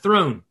on the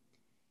throne.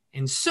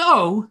 And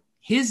so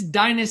his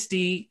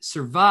dynasty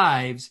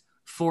survives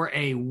for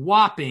a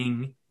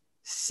whopping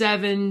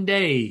 7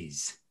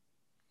 days.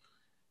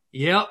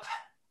 Yep.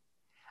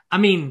 I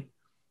mean,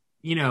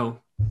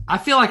 I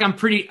feel like I'm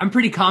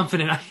pretty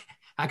confident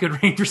I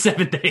could reign for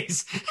 7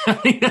 days. I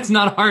think that's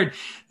not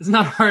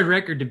a hard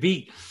record to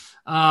beat.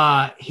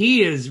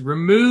 He is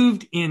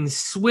removed in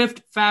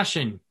swift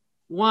fashion.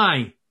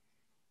 Why?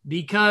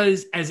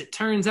 Because as it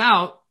turns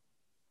out,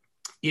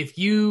 if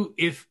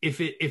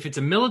it's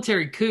a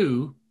military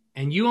coup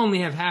and you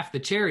only have half the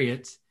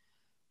chariots,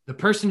 the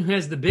person who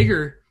has the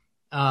bigger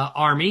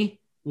army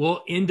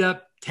will end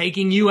up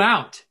taking you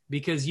out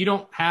because you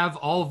don't have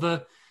all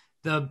the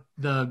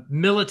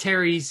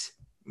military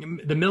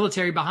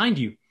behind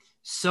you.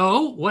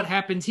 So what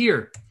happens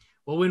here?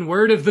 Well, when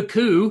word of the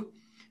coup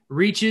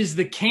reaches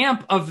the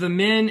camp of the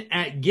men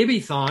at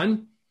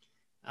Gibbethon,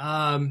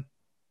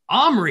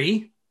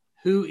 Omri,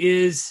 who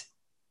is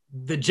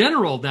the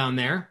general down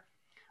there,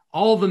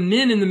 all the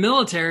men in the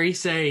military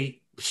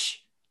say,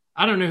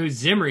 I don't know who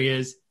Zimri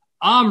is.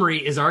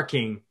 Omri is our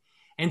king.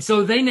 And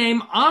so they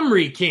name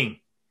Omri king.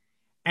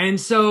 And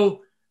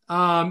so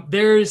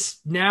there's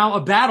now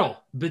a battle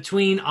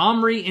between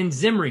Omri and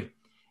Zimri.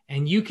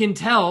 And you can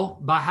tell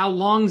by how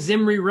long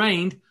Zimri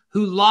reigned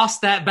who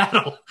lost that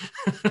battle.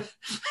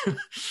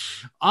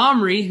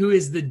 Omri, who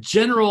is the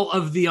general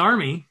of the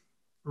army,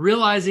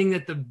 realizing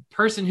that the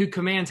person who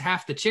commands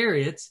half the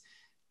chariots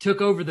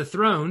took over the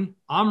throne,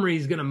 Omri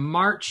is going to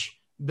march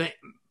the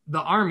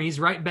armies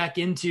right back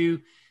into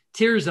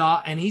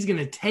Tirzah, and he's going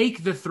to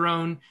take the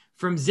throne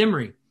from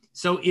Zimri.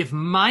 So if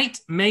might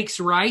makes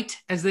right,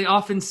 as they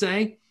often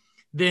say,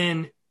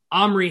 then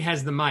Omri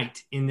has the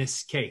might in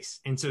this case.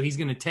 And so he's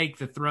going to take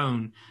the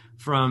throne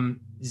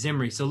from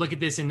Zimri. So look at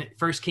this in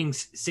 1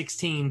 Kings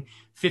 16,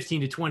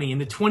 15 to 20. In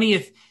the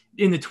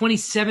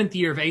 27th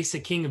year of Asa,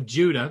 king of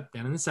Judah,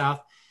 down in the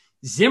south,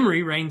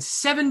 Zimri reigned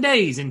 7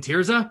 days in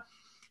Tirzah.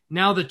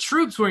 Now the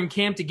troops were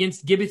encamped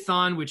against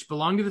Gibbethon, which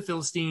belonged to the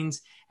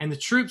Philistines, and the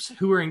troops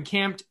who were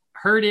encamped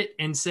heard it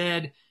and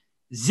said,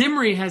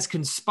 Zimri has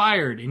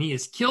conspired, and he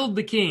has killed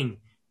the king.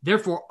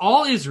 Therefore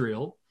all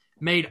Israel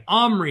made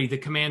Omri the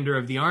commander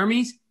of the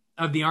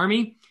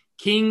army,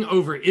 king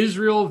over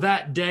Israel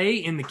that day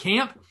in the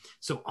camp.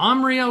 So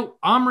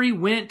Omri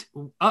went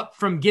up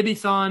from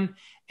Gibbethon,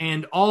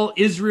 and all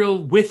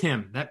Israel with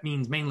him. That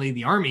means mainly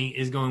the army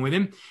is going with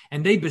him.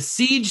 And they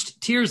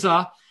besieged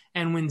Tirzah.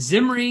 And when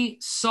Zimri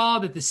saw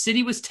that the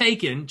city was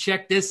taken,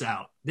 check this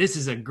out. This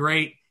is a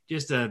great,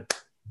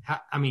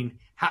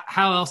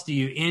 how else do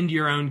you end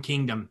your own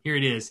kingdom? Here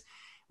it is.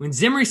 When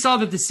Zimri saw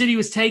that the city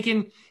was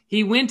taken,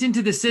 he went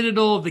into the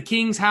citadel of the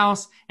king's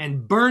house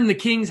and burned the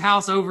king's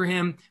house over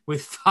him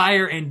with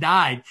fire and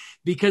died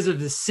because of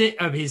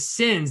his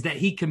sins that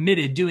he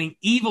committed, doing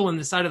evil in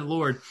the sight of the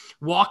Lord,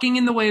 walking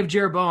in the way of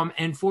Jeroboam,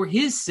 and for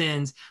his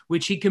sins,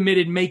 which he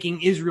committed,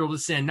 making Israel to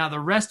sin. Now, the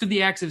rest of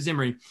the acts of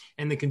Zimri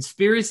and the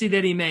conspiracy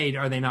that he made,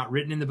 are they not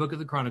written in the book of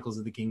the Chronicles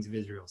of the Kings of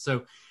Israel?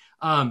 So,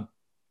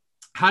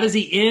 how does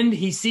he end?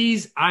 He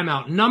sees, I'm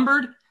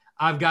outnumbered.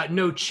 I've got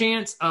no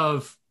chance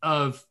of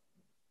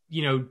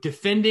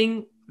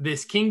defending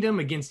this kingdom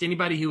against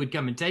anybody who would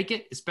come and take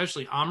it,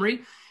 especially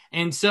Omri.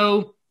 And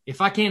so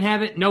if I can't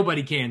have it,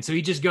 nobody can. So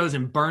he just goes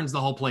and burns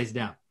the whole place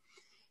down.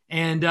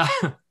 And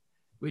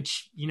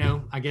which,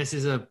 I guess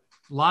is a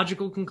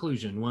logical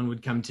conclusion one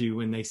would come to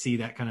when they see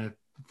that kind of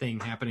thing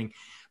happening.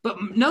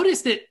 But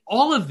notice that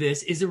all of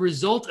this is a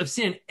result of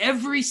sin.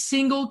 Every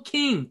single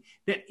king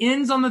that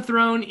ends on the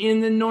throne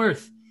in the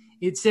north,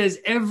 it says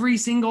every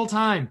single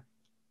time,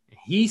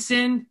 he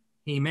sinned,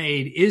 he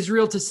made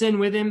Israel to sin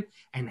with him.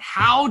 And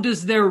how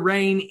does their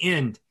reign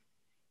end?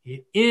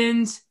 It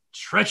ends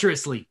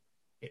treacherously.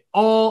 It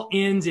all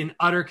ends in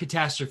utter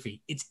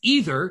catastrophe. It's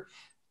either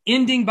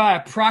ending by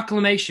a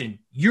proclamation,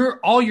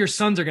 all your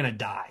sons are going to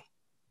die,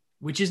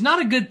 which is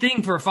not a good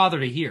thing for a father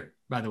to hear,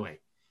 by the way.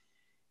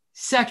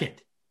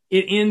 Second,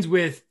 it ends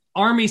with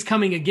armies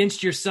coming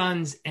against your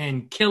sons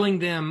and killing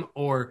them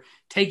or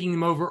taking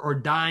them over or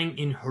dying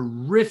in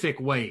horrific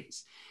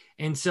ways.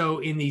 And so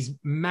in these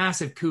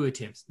massive coup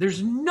attempts,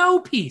 there's no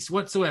peace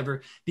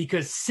whatsoever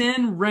because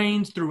sin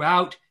reigns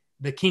throughout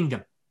the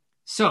kingdom.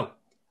 So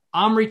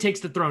Omri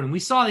takes the throne, and we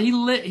saw that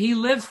he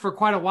lives for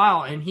quite a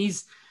while, and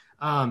he's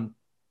a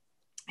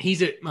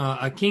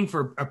king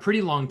for a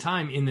pretty long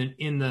time in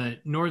the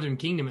northern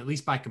kingdom, at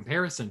least by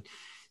comparison.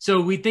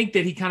 So we think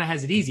that he kind of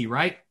has it easy,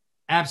 right?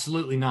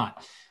 Absolutely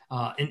not.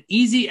 An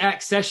easy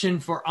accession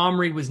for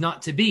Omri was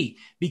not to be,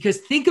 because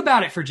think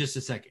about it for just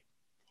a second.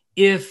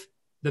 If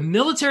the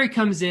military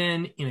comes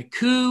in a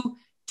coup,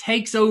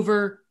 takes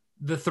over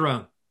the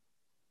throne,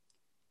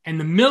 and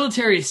the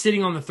military is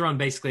sitting on the throne,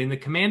 basically, and the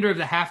commander of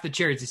half the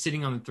chariots is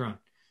sitting on the throne.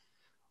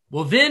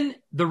 Well, then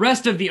the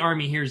rest of the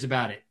army hears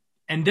about it,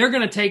 and they're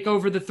going to take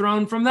over the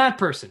throne from that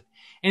person.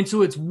 And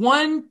so it's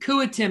one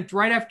coup attempt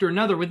right after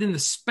another. Within the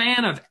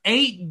span of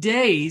 8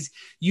 days,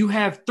 you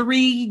have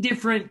 3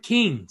 different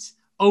kings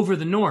over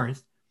the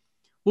north.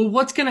 Well,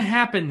 what's going to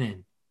happen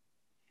then?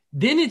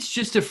 Then it's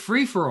just a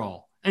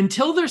free-for-all.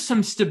 Until there's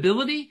some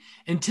stability,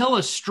 until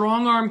a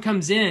strong arm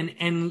comes in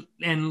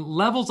and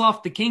levels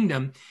off the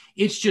kingdom,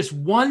 it's just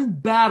one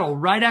battle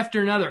right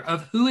after another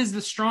of who is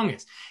the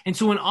strongest. And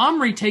so when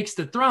Omri takes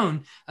the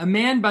throne, a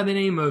man by the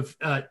name of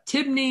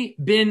Tibni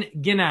bin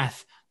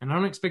Ginath, and I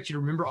don't expect you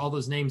to remember all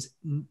those names.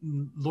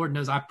 Lord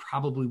knows I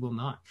probably will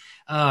not.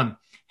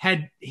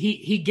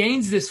 He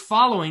gains this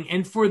following,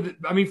 and for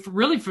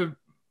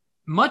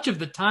much of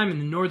the time in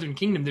the Northern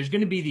Kingdom, there's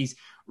going to be these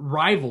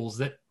rivals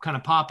that kind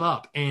of pop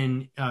up,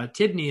 and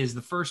Tibni is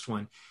the first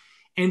one.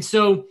 And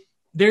so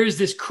there's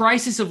this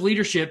crisis of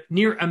leadership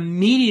near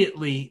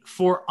immediately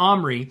for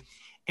Omri,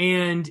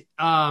 and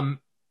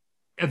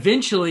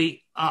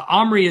eventually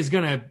Omri is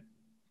going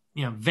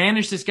to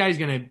vanish this guy.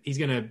 He's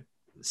going to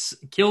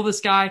kill this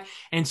guy,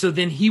 and so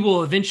then he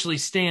will eventually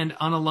stand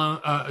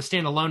alone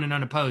and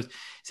unopposed.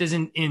 It says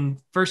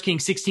in 1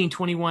 Kings 16,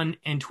 21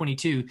 and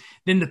 22,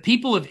 then the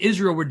people of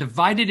Israel were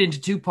divided into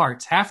 2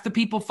 parts. Half the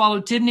people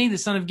followed Tibni, the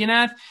son of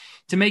Ginath,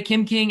 to make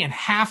him king, and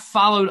half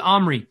followed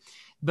Omri.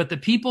 But the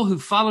people who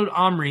followed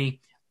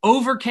Omri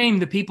overcame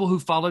the people who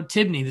followed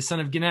Tibni, the son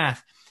of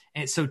Ginath.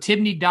 And so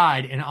Tibni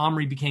died and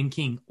Omri became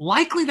king.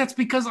 Likely that's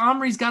because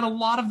Omri's got a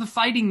lot of the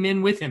fighting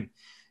men with him.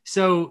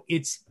 So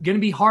it's going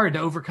to be hard to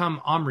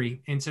overcome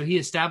Omri. And so he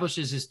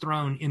establishes his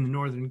throne in the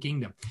Northern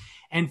Kingdom.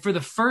 And for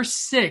the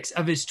first 6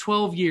 of his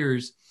 12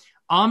 years,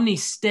 Omri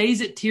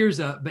stays at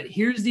Tirzah. But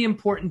here's the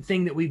important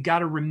thing that we've got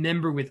to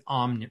remember with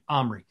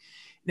Omri.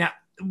 Now,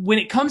 when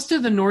it comes to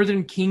the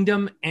Northern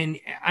Kingdom, and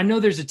I know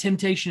there's a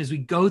temptation as we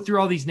go through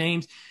all these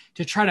names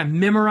to try to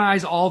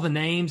memorize all the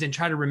names and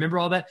try to remember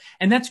all that.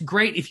 And that's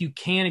great if you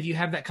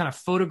have that kind of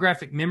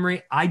photographic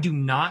memory. I do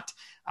not.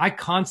 I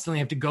constantly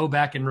have to go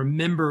back and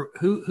remember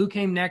who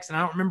came next. And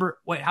I don't remember,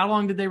 how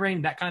long did they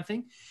reign? That kind of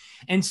thing.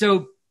 And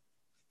so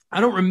I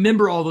don't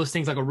remember all those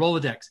things like a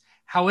Rolodex.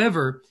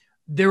 However,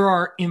 there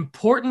are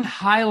important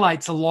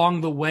highlights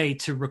along the way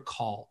to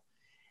recall.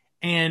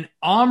 And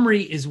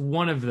Omri is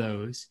one of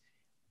those.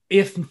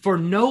 If for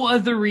no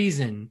other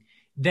reason,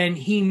 then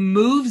he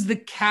moves the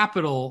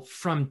capital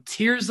from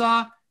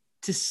Tirzah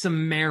to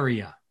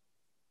Samaria.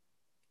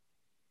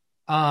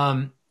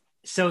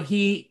 So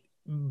he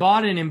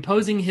bought an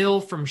imposing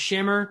hill from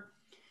Shemer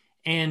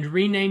and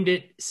renamed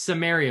it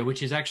Samaria,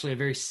 which is actually a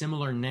very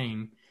similar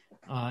name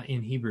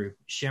in Hebrew,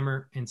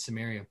 Shemer and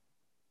Samaria.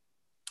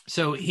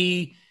 So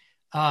he,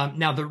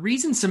 now the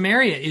reason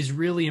Samaria is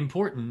really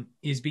important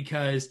is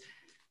because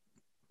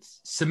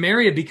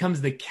Samaria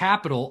becomes the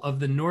capital of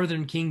the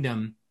Northern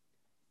Kingdom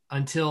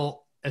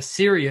until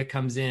Assyria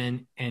comes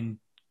in and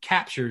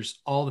captures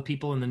all the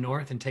people in the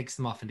north and takes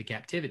them off into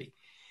captivity.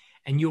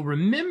 And you'll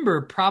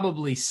remember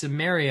probably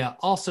Samaria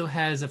also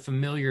has a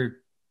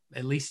familiar,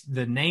 at least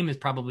the name is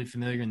probably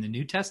familiar in the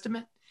New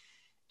Testament.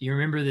 Do you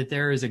remember that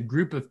there is a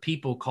group of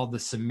people called the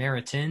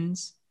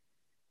Samaritans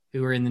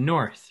who are in the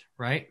north,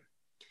 right?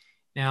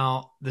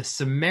 Now, the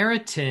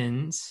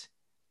Samaritans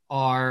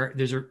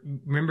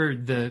remember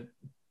the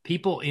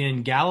people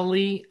in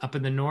Galilee up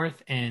in the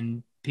north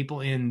and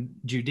people in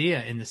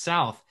Judea in the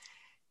south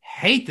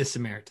hate the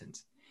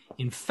Samaritans.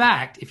 In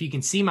fact, if you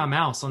can see my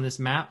mouse on this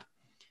map,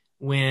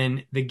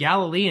 when the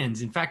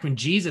Galileans, in fact, when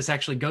Jesus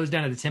actually goes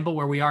down to the temple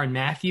where we are in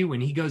Matthew,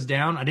 when he goes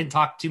down, I didn't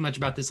talk too much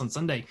about this on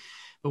Sunday,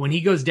 but when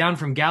he goes down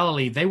from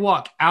Galilee, they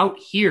walk out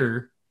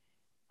here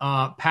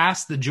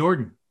past the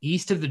Jordan,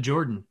 east of the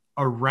Jordan,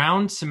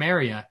 around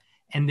Samaria,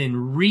 and then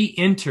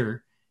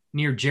re-enter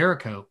near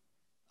Jericho,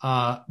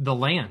 the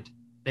land.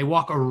 They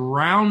walk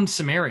around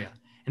Samaria.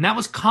 And that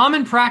was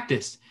common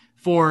practice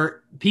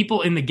for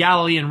people in the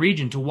Galilean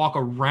region to walk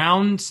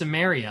around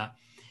Samaria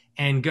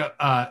and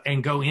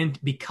go in,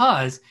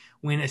 because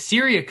when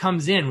Assyria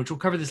comes in, which we'll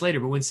cover this later,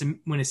 but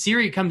when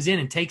Assyria comes in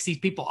and takes these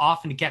people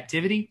off into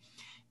captivity,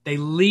 they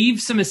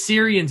leave some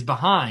Assyrians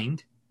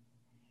behind.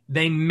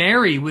 They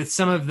marry with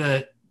some of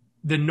the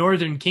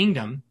Northern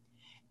Kingdom,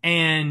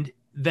 and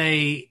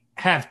they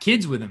have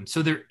kids with them.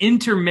 So they're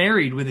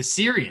intermarried with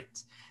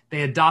Assyrians.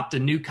 They adopt a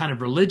new kind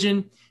of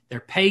religion. They're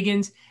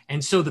pagans.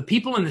 And so the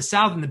people in the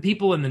south and the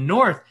people in the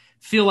north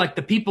feel like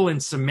the people in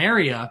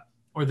Samaria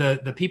or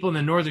the people in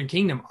the Northern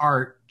Kingdom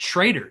are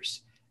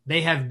traitors.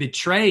 They have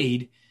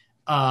betrayed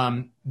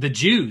the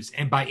Jews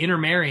and by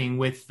intermarrying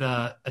with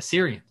the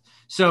Assyrians.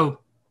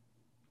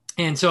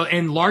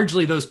 And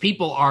largely those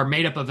people are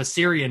made up of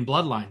Assyrian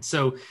bloodlines.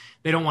 So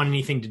they don't want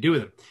anything to do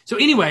with them. So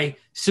anyway,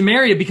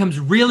 Samaria becomes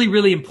really,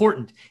 really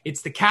important.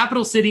 It's the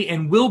capital city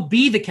and will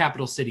be the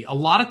capital city. A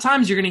lot of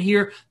times you're going to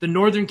hear the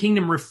Northern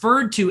Kingdom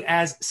referred to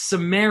as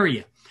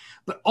Samaria.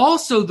 But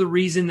also the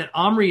reason that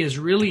Omri is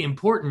really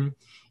important,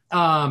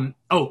 under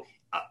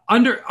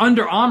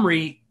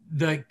Omri,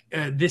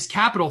 this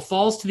capital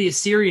falls to the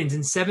Assyrians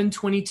in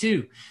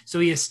 722. So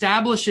he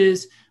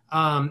establishes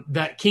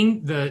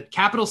the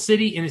capital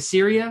city in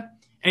Assyria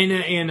and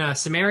in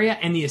Samaria,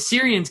 and the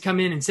Assyrians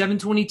come in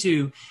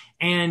 722,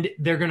 and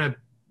they're going to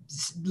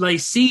lay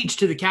siege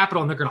to the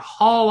capital, and they're going to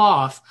haul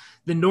off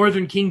the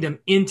northern kingdom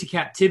into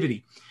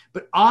captivity.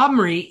 But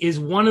Omri is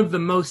one of the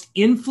most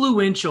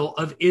influential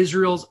of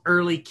Israel's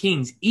early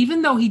kings,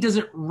 even though he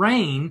doesn't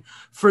reign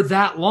for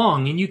that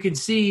long. And you can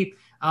see,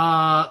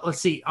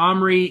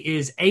 Omri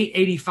is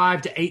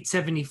 885 to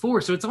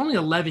 874. So it's only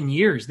 11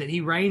 years that he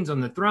reigns on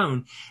the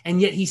throne.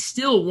 And yet he's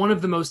still one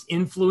of the most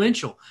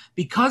influential.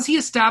 Because he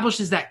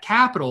establishes that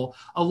capital,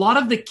 a lot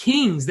of the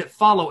kings that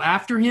follow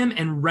after him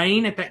and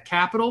reign at that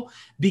capital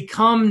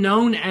become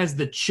known as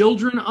the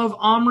children of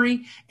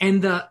Omri,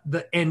 and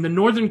the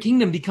northern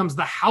kingdom becomes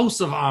the house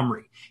of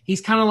Omri.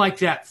 He's kind of like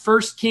that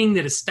first king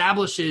that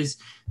establishes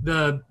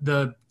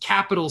the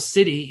capital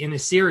city in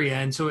Assyria,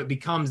 and so it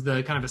becomes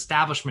the kind of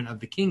establishment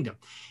of the kingdom.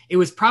 It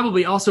was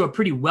probably also a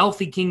pretty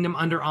wealthy kingdom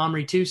under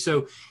Omri too,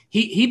 so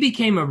he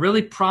became a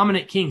really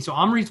prominent king. So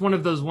Omri's one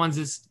of those ones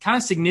that's kind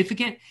of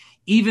significant,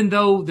 even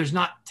though there's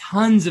not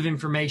tons of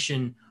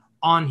information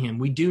on him.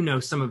 We do know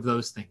some of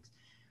those things.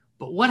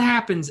 But what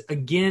happens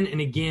again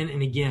and again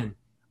and again,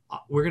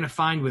 we're going to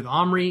find with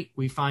Omri,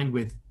 we find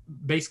with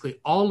basically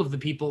all of the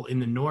people in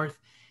the north,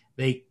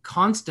 they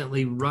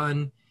constantly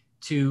run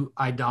to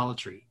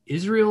idolatry.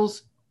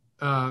 Israel's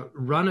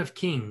run of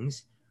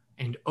kings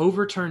and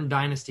overturned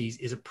dynasties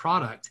is a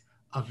product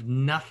of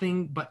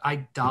nothing but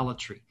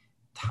idolatry,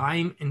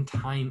 time and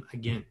time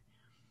again.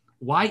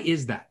 Why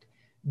is that?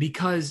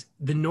 Because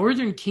the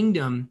northern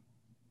kingdom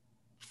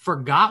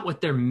forgot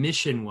what their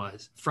mission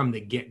was from the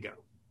get-go.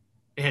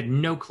 They had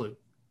no clue.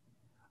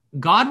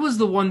 God was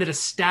the one that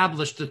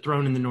established the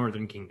throne in the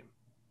northern kingdom.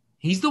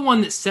 He's the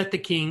one that set the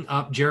king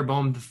up,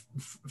 Jeroboam,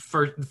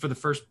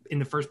 in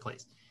the first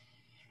place,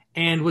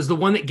 and was the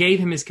one that gave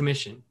him his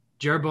commission.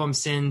 Jeroboam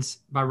sins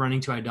by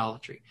running to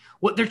idolatry.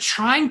 What they're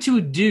trying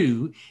to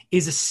do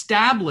is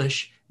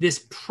establish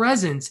this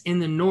presence in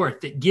the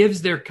north that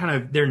gives their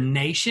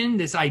nation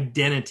this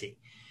identity.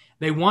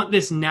 They want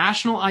this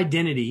national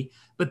identity,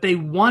 but they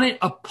want it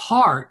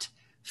apart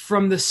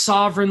from the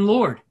sovereign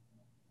Lord.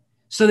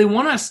 So they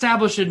want to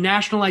establish a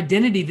national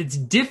identity that's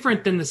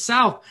different than the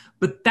South,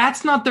 but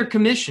that's not their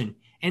commission.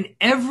 And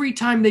every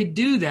time they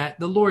do that,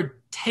 the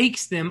Lord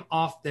takes them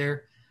off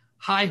their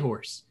high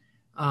horse.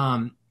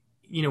 I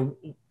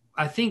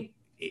think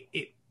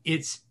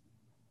it's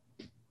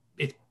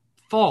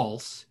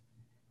false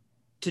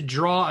to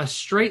draw a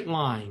straight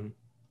line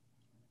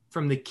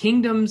from the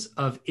kingdoms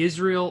of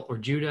Israel or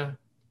Judah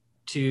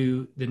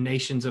to the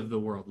nations of the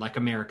world, like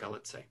America,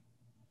 let's say.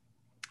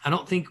 I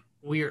don't think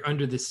we are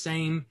under the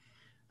same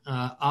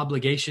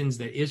obligations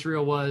that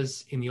Israel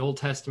was in the Old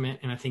Testament,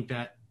 and I think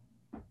that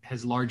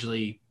has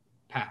largely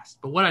passed.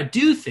 But what I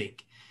do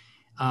think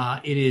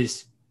it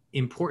is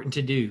important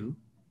to do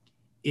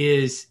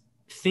is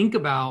think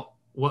about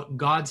what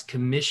God's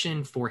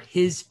commission for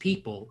his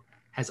people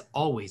has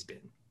always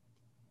been.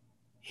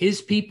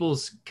 His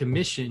people's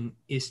commission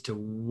is to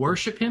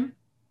worship him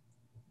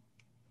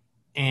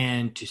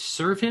and to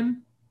serve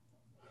him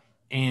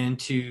and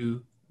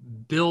to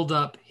build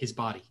up his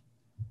body.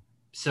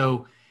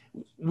 So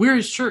we're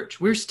his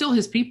church. We're still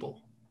his people.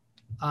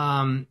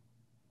 And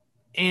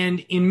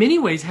in many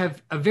ways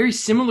have a very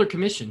similar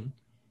commission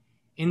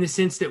in the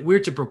sense that we're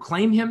to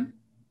proclaim him.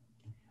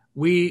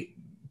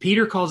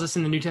 Peter calls us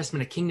in the New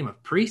Testament a kingdom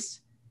of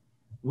priests.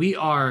 We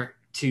are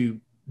to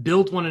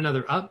build one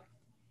another up.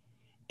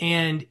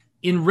 And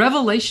in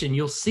Revelation,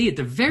 you'll see at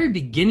the very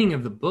beginning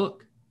of the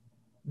book,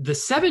 the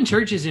 7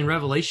 churches in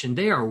Revelation,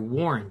 they are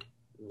warned.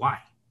 Why?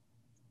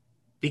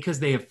 Because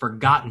they have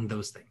forgotten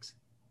those things.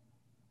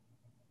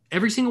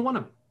 Every single one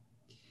of them.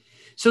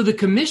 So the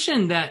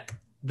commission that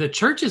the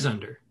church is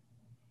under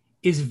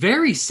is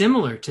very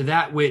similar to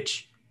that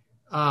which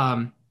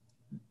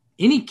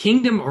any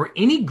kingdom or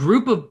any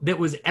group that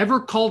was ever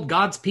called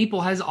God's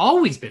people has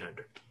always been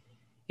under.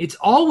 It's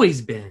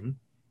always been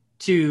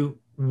to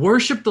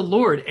worship the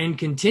Lord and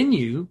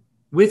continue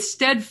with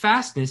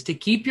steadfastness to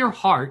keep your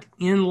heart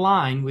in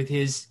line with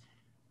his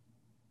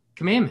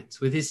commandments,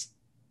 with his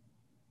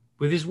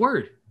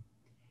word.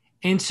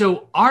 And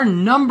so our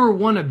number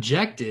one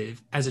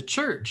objective as a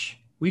church,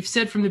 we've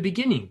said from the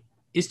beginning,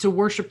 is to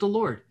worship the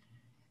Lord.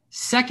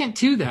 Second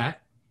to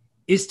that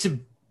is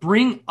to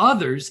bring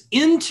others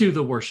into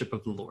the worship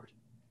of the Lord.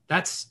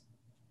 That's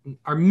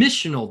our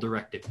missional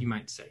directive, you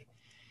might say.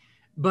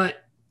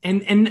 But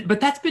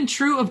that's been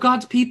true of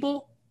God's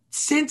people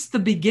since the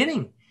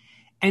beginning.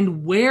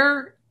 And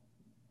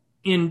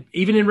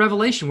even in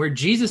Revelation, where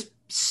Jesus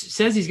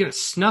says he's going to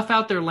snuff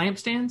out their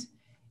lampstands,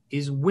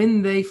 is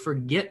when they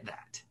forget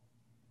that,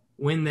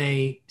 when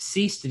they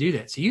cease to do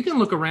that. So you can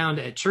look around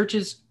at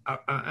churches.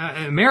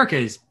 America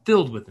is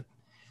filled with them.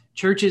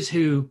 Churches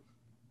who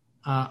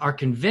are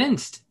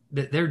convinced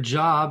that their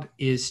job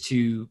is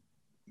to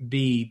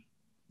be,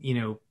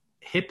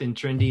 hip and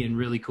trendy and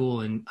really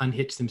cool and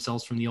unhitch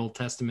themselves from the Old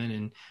Testament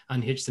and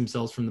unhitch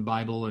themselves from the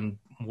Bible and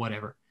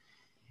whatever.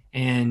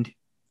 And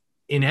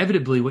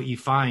inevitably what you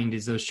find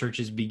is those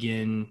churches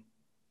begin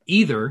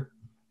either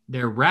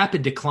their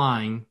rapid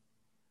decline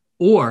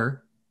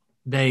or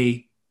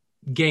they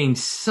gain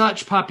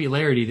such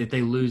popularity that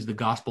they lose the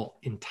gospel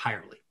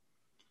entirely.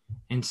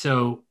 And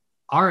so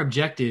our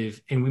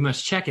objective, and we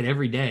must check it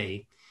every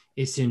day,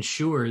 is to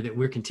ensure that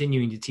we're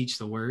continuing to teach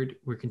the word,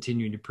 we're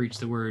continuing to preach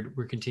the word,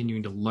 we're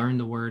continuing to learn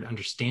the word,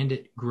 understand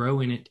it, grow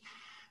in it,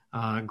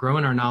 grow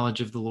in our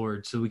knowledge of the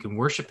Lord, so we can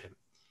worship him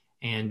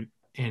and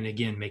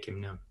again make him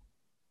known.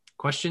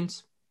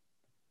 Questions?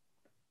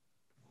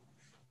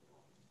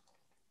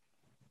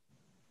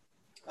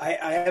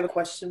 I have a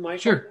question, Michael.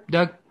 Sure,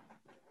 Doug.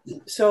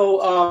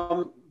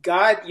 So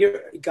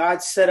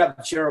God set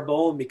up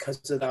Jeroboam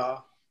because of the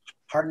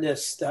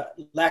hardness, the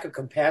lack of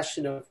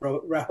compassion of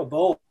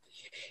Rehoboam,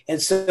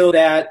 and so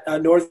that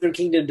northern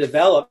kingdom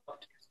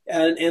developed.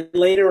 And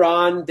later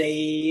on,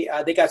 they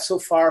got so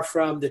far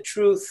from the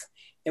truth,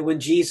 and when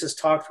Jesus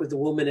talked with the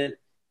woman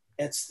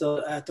at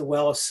the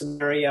well of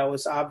Samaria, it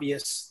was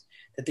obvious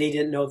that they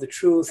didn't know the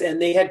truth,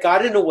 and they had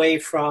gotten away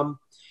from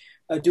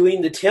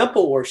doing the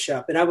temple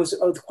worship. And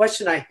the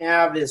question I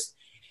have is,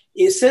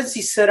 it says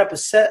he set up a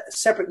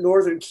separate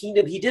northern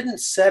kingdom. He didn't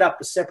set up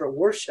a separate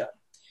worship.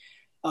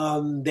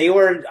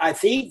 I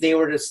think they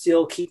were to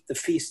still keep the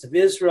Feast of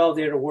Israel.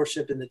 They were to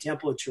worship in the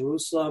Temple of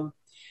Jerusalem.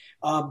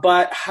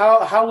 But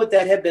how would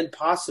that have been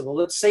possible?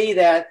 Let's say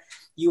that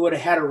you would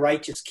have had a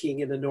righteous king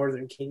in the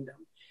northern kingdom.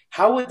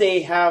 How would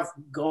they have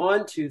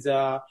gone to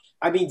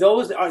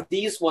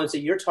these ones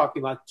that you're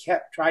talking about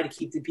try to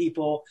keep the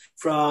people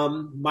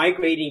from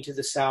migrating to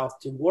the south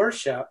to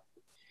worship.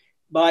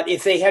 But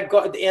if they had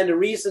gone, and the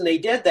reason they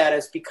did that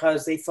is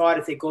because they thought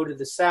if they go to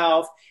the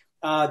south,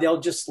 they'll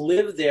just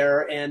live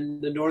there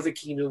and the northern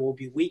kingdom will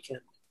be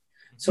weakened.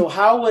 So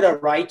how would a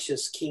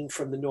righteous king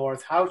from the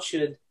north, how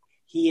should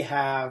he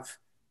have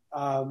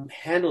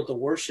handled the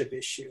worship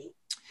issue?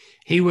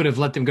 He would have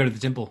let them go to the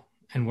temple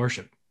and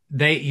worship.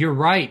 You're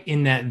right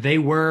in that they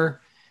were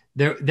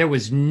there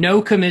was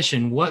no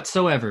commission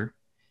whatsoever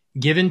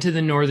given to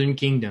the northern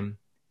kingdom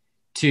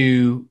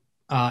to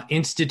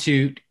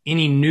institute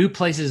any new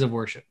places of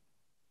worship.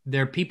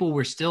 Their people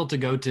were still to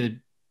go to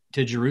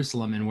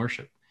Jerusalem and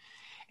worship.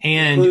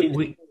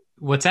 And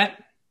what's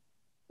that?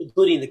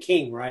 Including the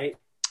king, right?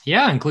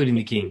 Yeah, including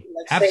the king.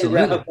 Let's Absolutely.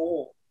 say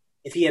Rehoboam,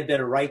 if he had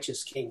been a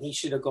righteous king, he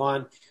should have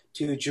gone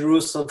to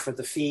Jerusalem for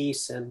the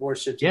feast and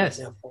worshipped in the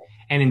temple.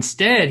 And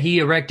instead, he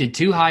erected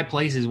two high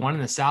places, one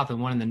in the south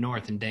and one in the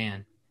north in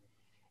Dan.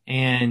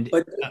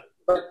 But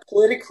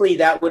politically,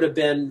 that would have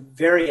been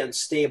very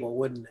unstable,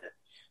 wouldn't it?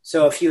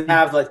 So if you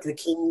have like the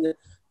king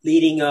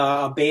leading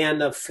a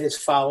band of his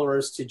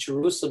followers to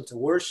Jerusalem to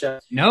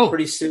worship,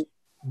 pretty soon.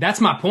 That's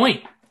my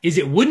point, is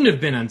it wouldn't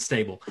have been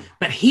unstable.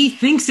 But he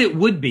thinks it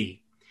would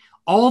be.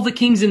 All the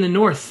kings in the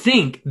north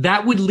think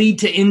that would lead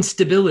to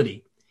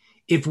instability.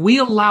 If we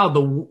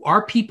allow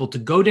our people to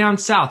go down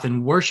south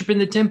and worship in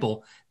the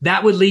temple,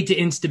 that would lead to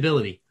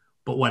instability.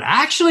 But what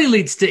actually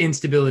leads to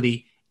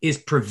instability is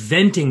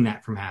preventing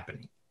that from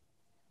happening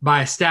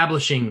by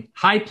establishing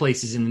high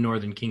places in the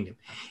northern kingdom.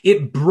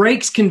 It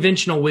breaks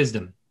conventional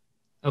wisdom.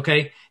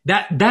 Okay.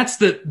 That's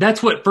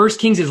what First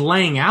Kings is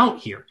laying out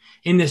here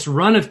in this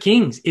run of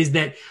kings, is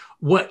that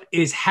what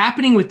is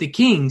happening with the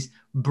kings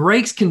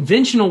breaks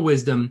conventional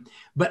wisdom,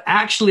 but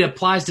actually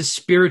applies to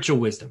spiritual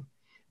wisdom,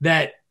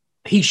 that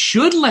he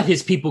should let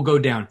his people go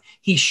down.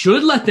 He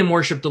should let them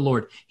worship the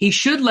Lord. He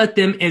should let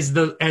them, as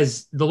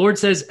the Lord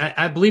says,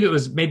 I believe it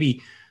was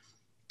maybe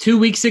 2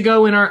 weeks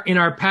ago in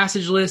our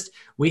passage list,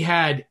 we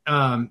had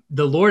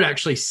the Lord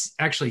actually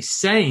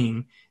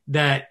saying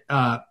that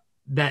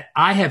that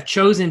I have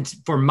chosen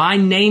for my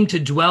name to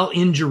dwell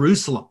in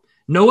Jerusalem,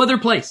 no other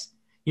place.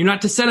 You're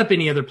not to set up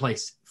any other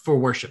place for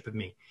worship of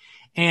me.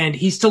 And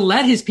he's to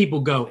let his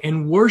people go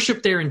and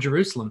worship there in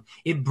Jerusalem.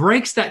 It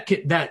breaks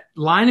that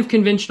line of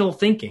conventional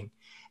thinking.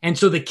 And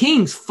so the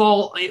kings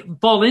fall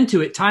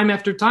into it time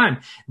after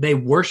time. They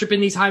worship in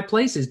these high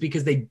places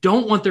because they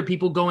don't want their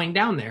people going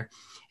down there.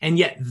 And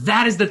yet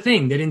that is the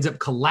thing that ends up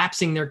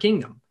collapsing their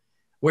kingdom.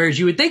 Whereas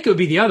you would think it would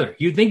be the other.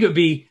 You'd think it would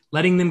be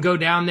letting them go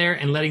down there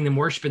and letting them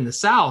worship in the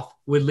south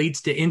would lead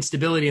to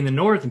instability in the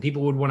north, and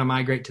people would want to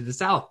migrate to the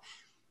south.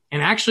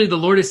 And actually the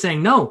Lord is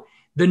saying, no,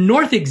 the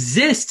north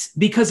exists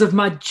because of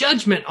my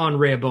judgment on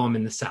Rehoboam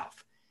in the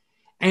south.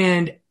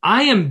 And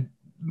I am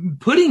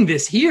putting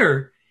this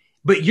here,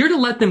 but you're to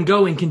let them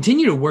go and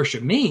continue to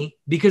worship me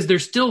because they're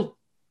still,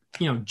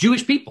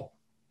 Jewish people,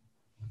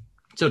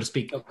 so to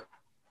speak. Okay.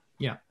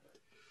 Yeah.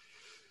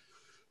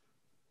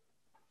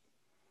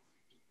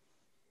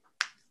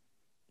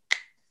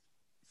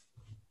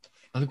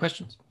 Other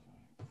questions?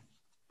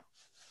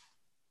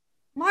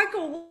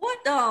 Michael,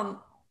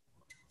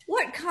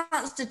 what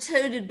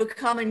constituted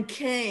becoming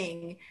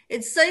king?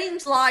 It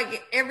seems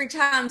like every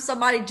time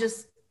somebody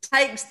just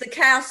takes the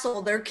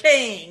castle, they're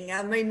king.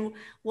 I mean,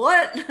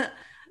 what did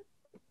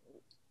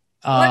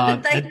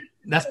they do?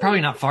 That's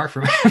probably not far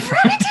from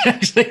right,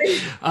 actually.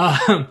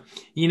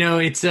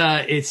 It's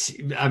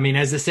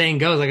as the saying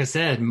goes, like I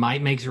said,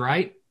 might makes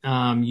right.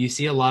 You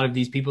see a lot of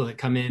these people that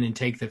come in and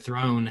take the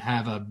throne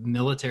have a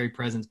military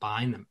presence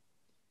behind them.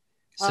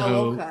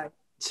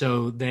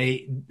 So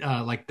they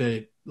like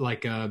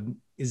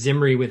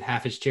Zimri with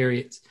half his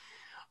chariots,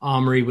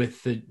 Omri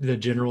with the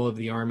general of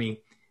the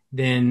army,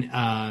 then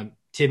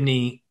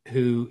Tibni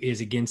who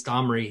is against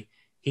Omri,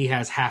 he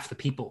has half the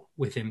people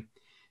with him.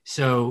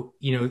 So,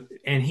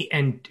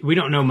 and we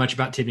don't know much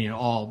about Tibni at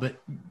all,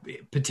 but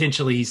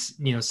potentially he's,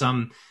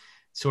 some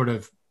sort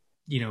of,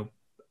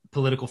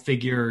 political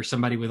figure or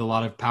somebody with a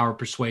lot of power,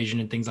 persuasion,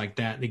 and things like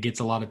that gets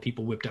a lot of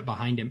people whipped up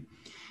behind him.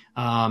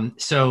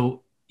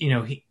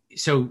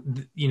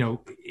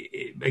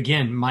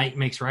 Again, Mike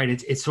makes right.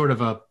 It's sort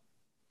of a,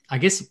 I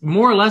guess,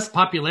 more or less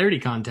popularity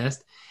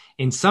contest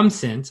in some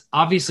sense.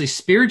 Obviously,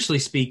 spiritually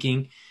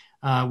speaking,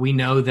 we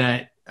know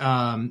that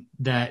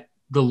that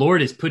the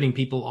Lord is putting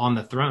people on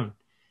the throne,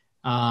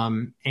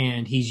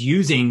 and He's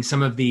using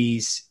some of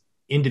these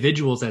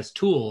individuals as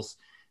tools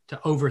to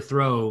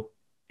overthrow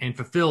and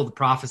fulfill the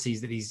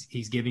prophecies that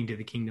He's giving to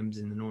the kings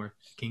in the north.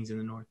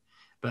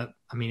 But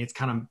I mean, it's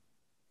kind of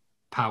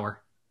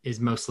power is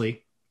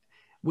mostly,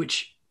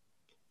 which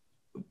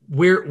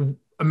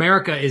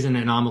America is an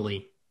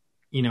anomaly,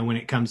 when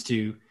it comes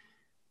to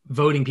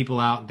voting people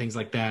out and things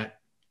like that.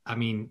 I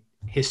mean,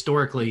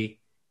 historically,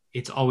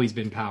 it's always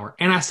been power.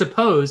 And I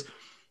suppose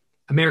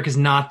America's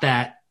not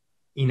that,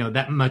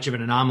 that much of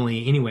an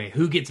anomaly anyway.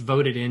 Who gets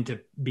voted in to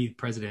be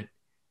president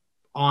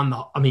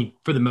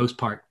for the most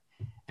part?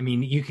 I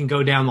mean, you can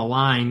go down the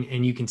line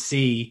and you can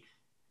see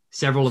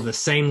several of the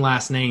same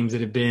last names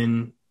that have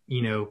been,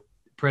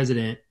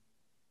 president,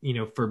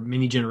 for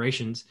many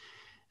generations,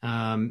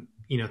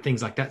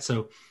 things like that.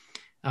 So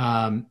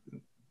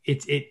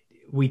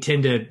we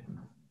tend to,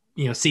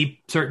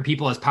 see certain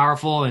people as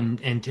powerful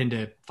and tend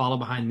to follow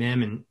behind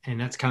them. And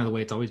that's kind of the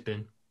way it's always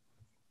been.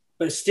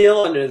 But it's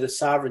still under the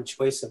sovereign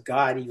choice of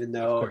God, even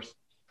though of course.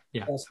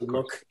 Yeah, it doesn't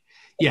look.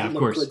 Yeah, of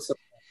course.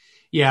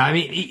 Yeah, I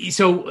mean,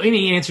 so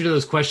any answer to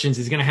those questions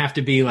is going to have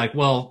to be like,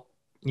 well,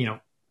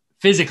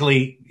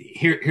 physically,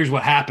 here's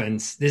what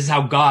happens. This is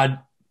how God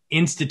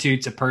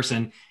institutes a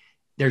person.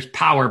 There's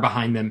power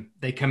behind them.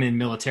 They come in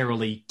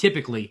militarily,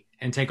 typically,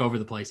 and take over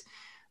the place.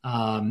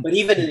 But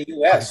even in the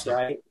U.S.,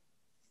 right?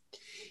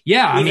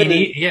 Yeah,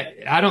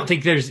 I don't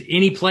think there's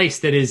any place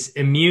that is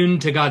immune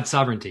to God's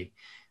sovereignty.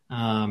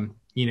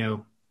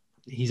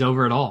 He's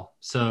over it all.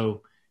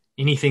 So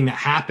anything that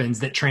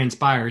happens, that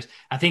transpires,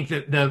 I think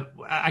that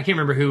I can't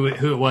remember who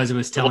it was that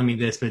was telling me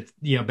this, but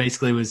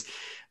basically it was,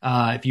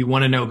 if you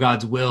want to know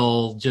God's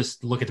will,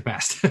 just look at the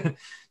past.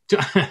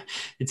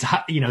 It's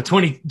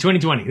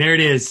 2020. There it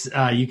is.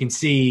 You can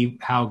see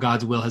how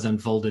God's will has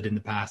unfolded in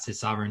the past. His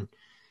sovereign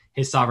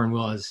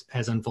will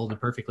has unfolded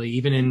perfectly.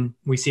 Even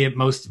we see it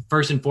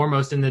first and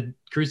foremost in the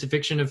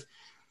crucifixion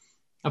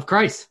of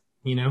Christ.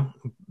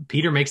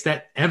 Peter makes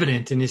that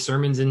evident in his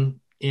sermons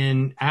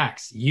in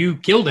Acts. You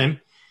killed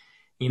him,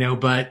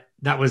 but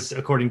that was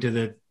according to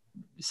the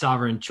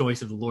sovereign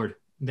choice of the Lord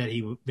that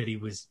he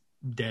was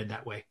dead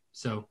that way.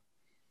 So,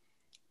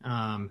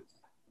 I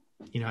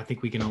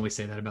think we can always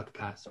say that about the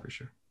past for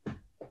sure.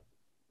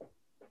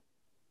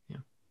 Yeah.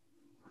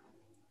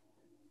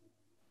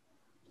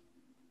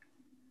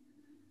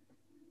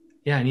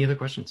 Yeah. Any other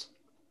questions?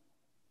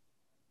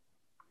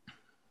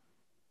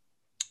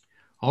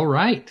 All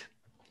right.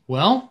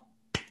 Well,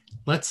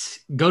 let's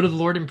go to the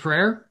Lord in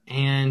prayer,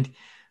 and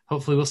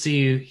hopefully we'll see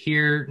you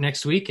here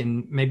next week,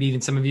 and maybe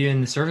even some of you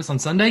in the service on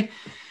Sunday.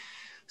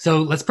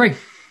 So let's pray.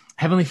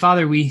 Heavenly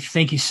Father, we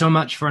thank you so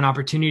much for an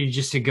opportunity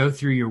just to go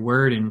through your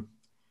word and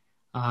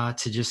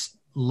to just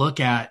look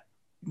at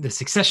the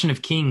succession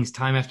of kings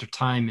time after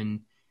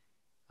time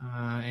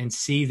and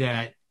see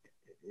that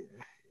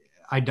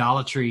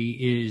idolatry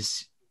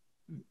is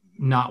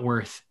not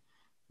worth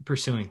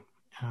pursuing.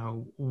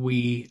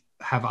 We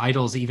have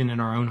idols even in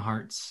our own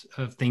hearts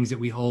of things that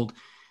we hold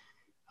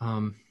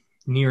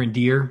near and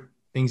dear,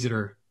 things that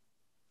are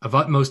of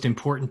utmost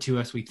importance to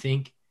us, we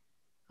think.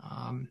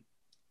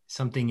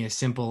 Something as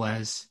simple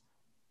as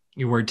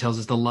your word tells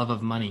us, the love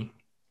of money,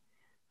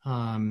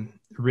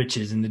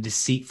 riches and the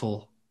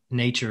deceitful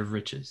nature of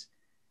riches,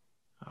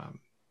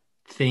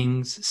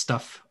 things,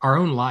 stuff, our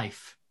own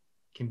life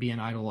can be an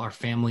idol, our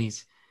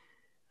families,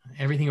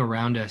 everything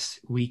around us,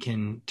 we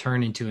can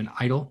turn into an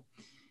idol.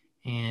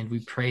 And we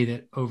pray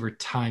that over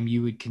time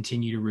you would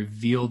continue to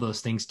reveal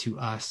those things to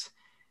us,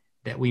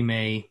 that we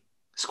may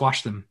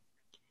squash them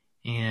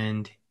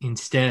and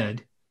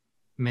instead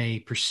may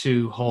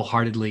pursue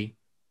wholeheartedly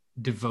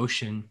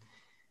devotion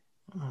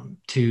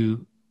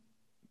to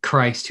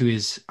Christ, who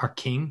is our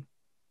King,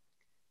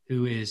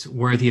 who is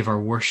worthy of our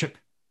worship,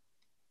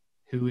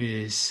 who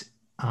is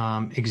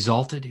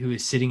exalted, who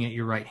is sitting at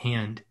your right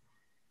hand,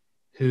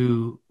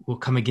 who will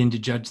come again to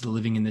judge the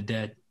living and the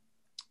dead,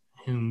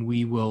 whom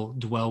we will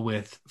dwell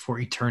with for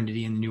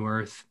eternity in the new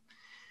earth.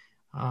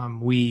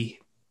 We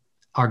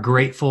are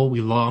grateful.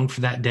 We long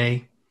for that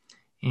day.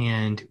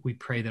 And we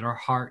pray that our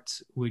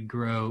hearts would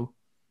grow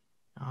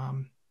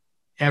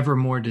ever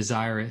more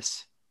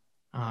desirous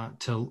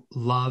to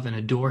love and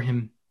adore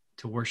him,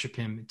 to worship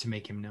him, to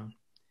make him known,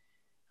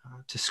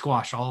 to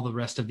squash all the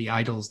rest of the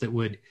idols that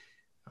would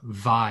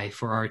vie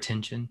for our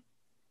attention.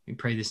 We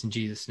pray this in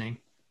Jesus' name.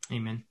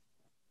 Amen.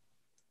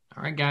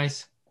 All right,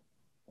 guys.